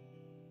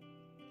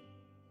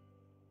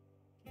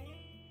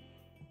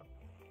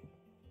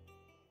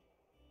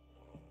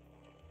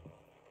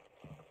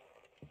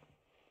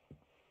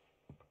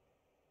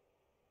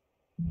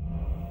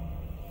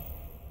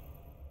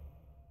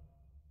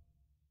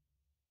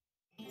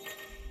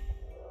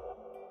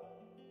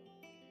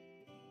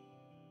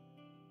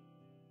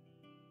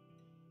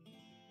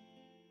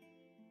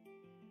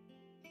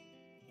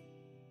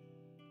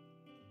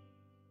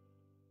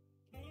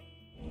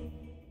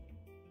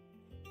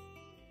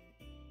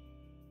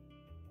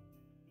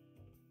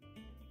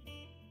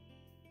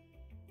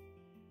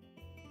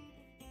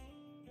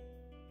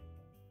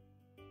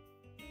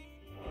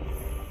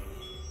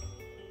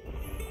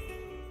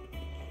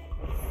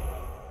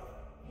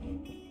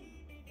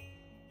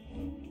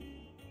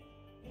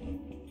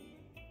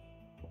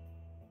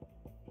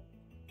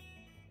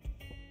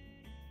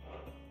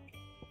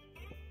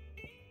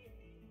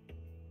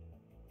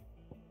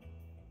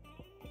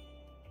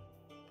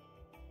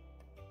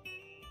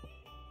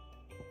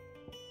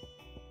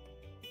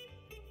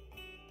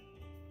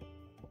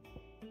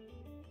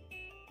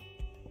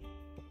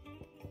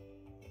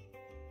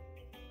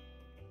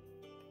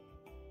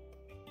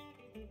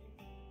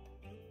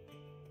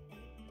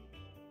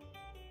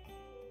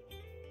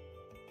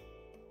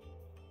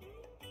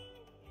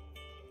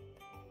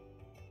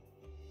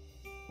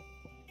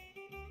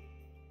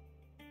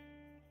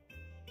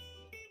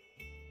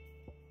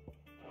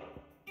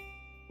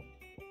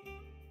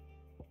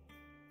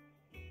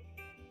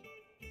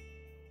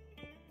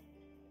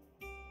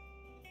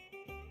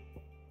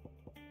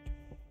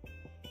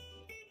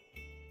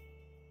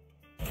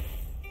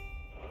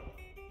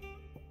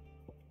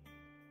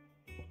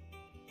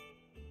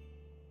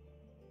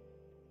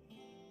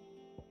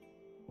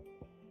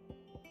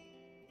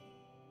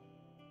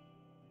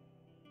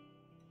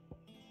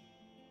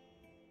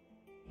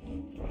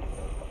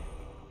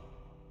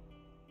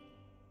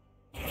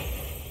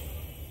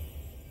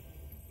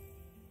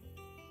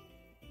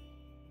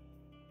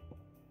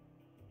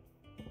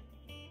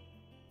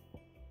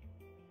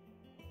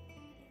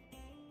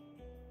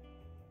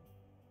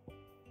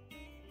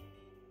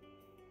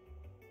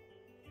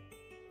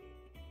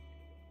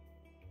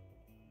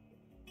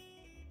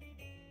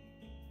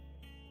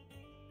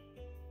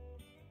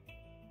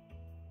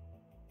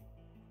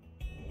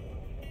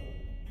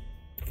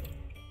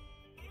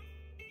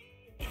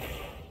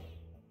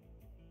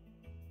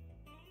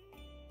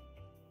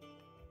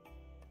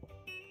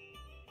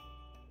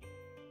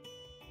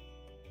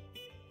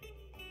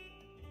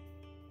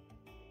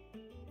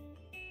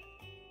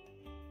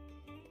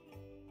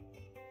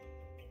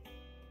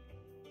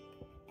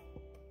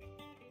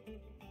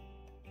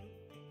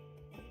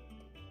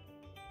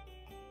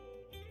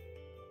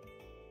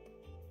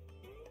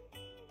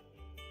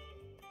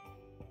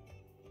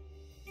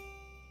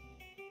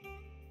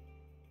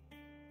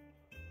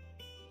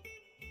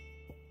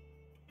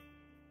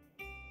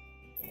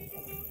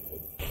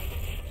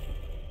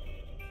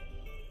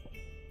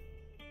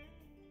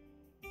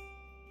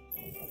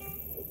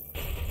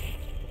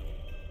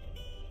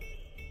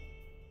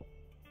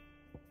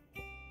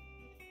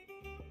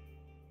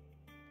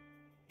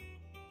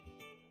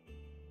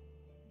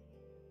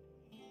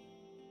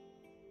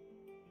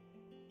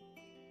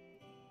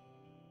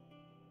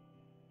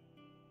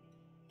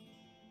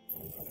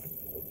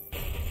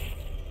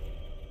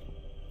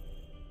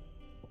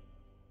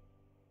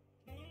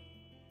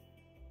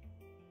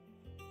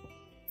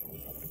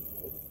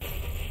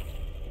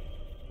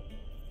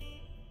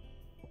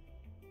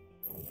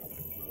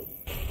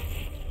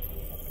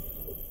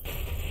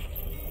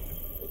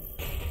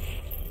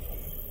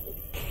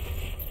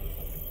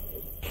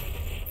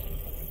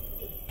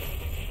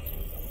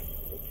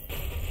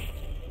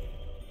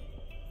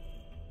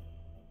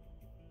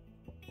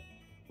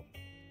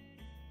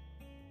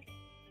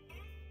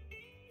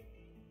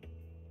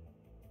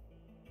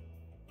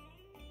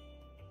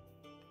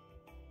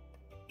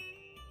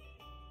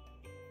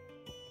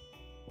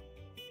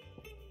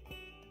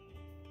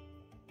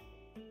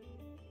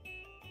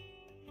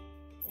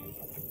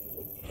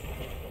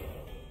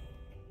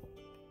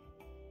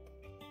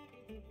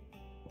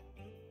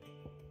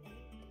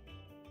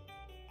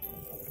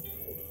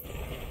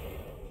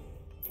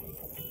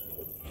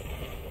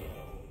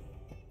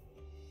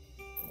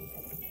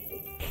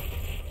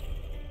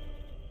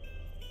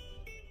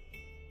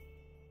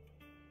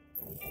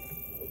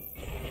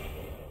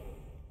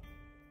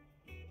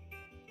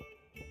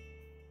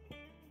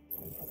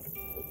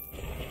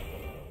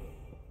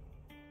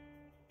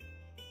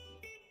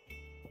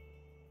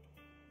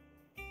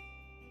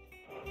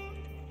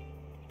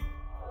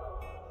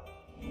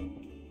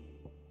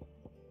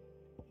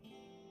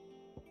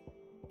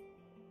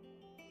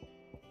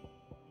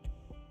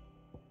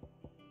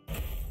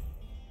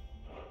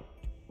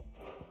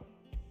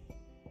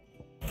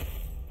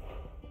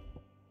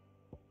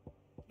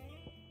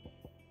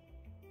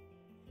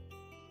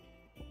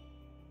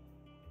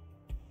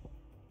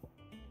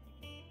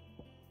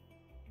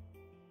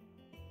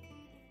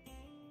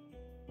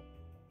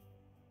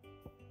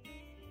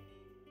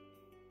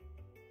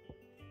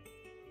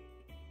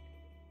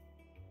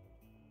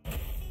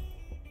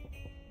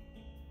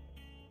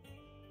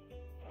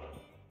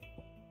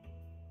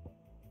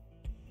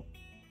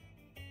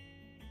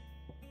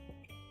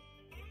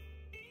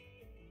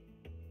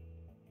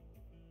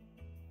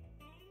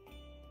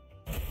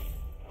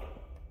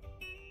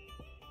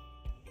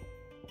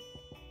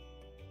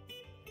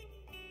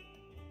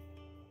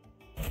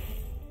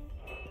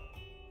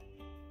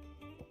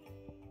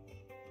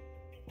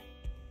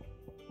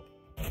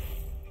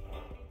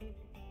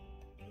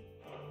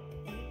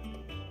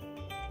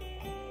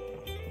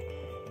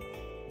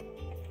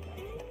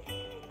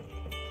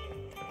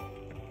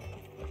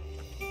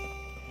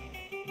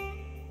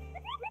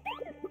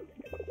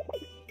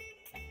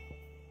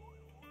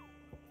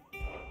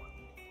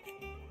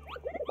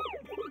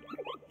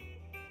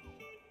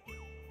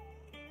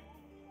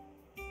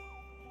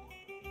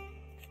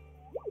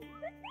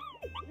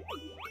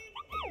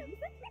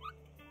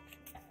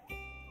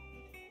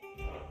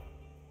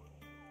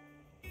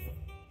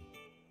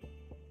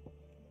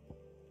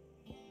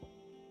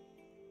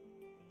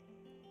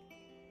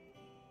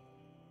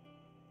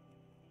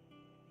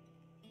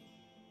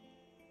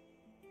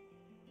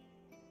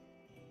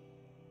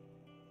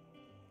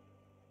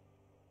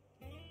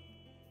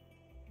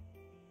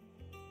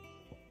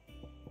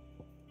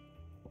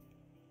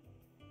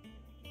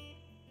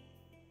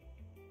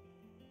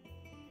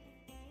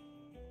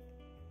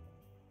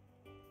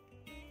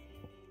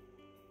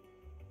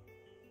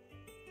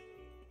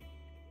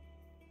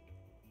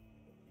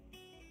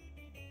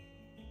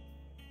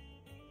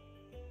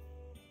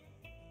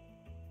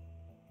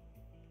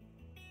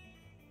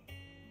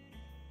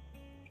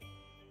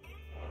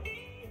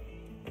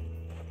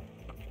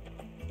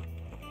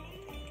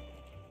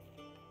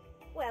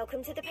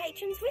 Welcome to the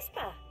Patron's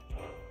Whisper.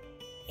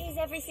 Here's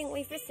everything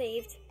we've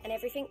received and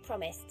everything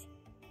promised.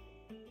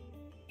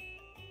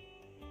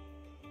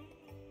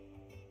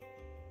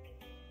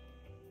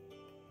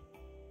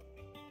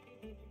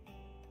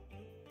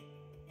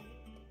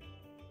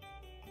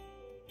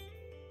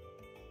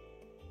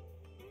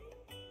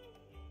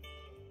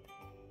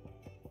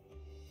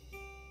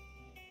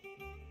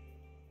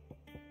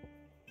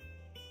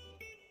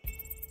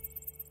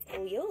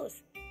 All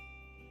yours.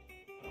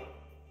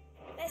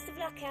 Best of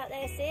luck out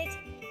there, Sid.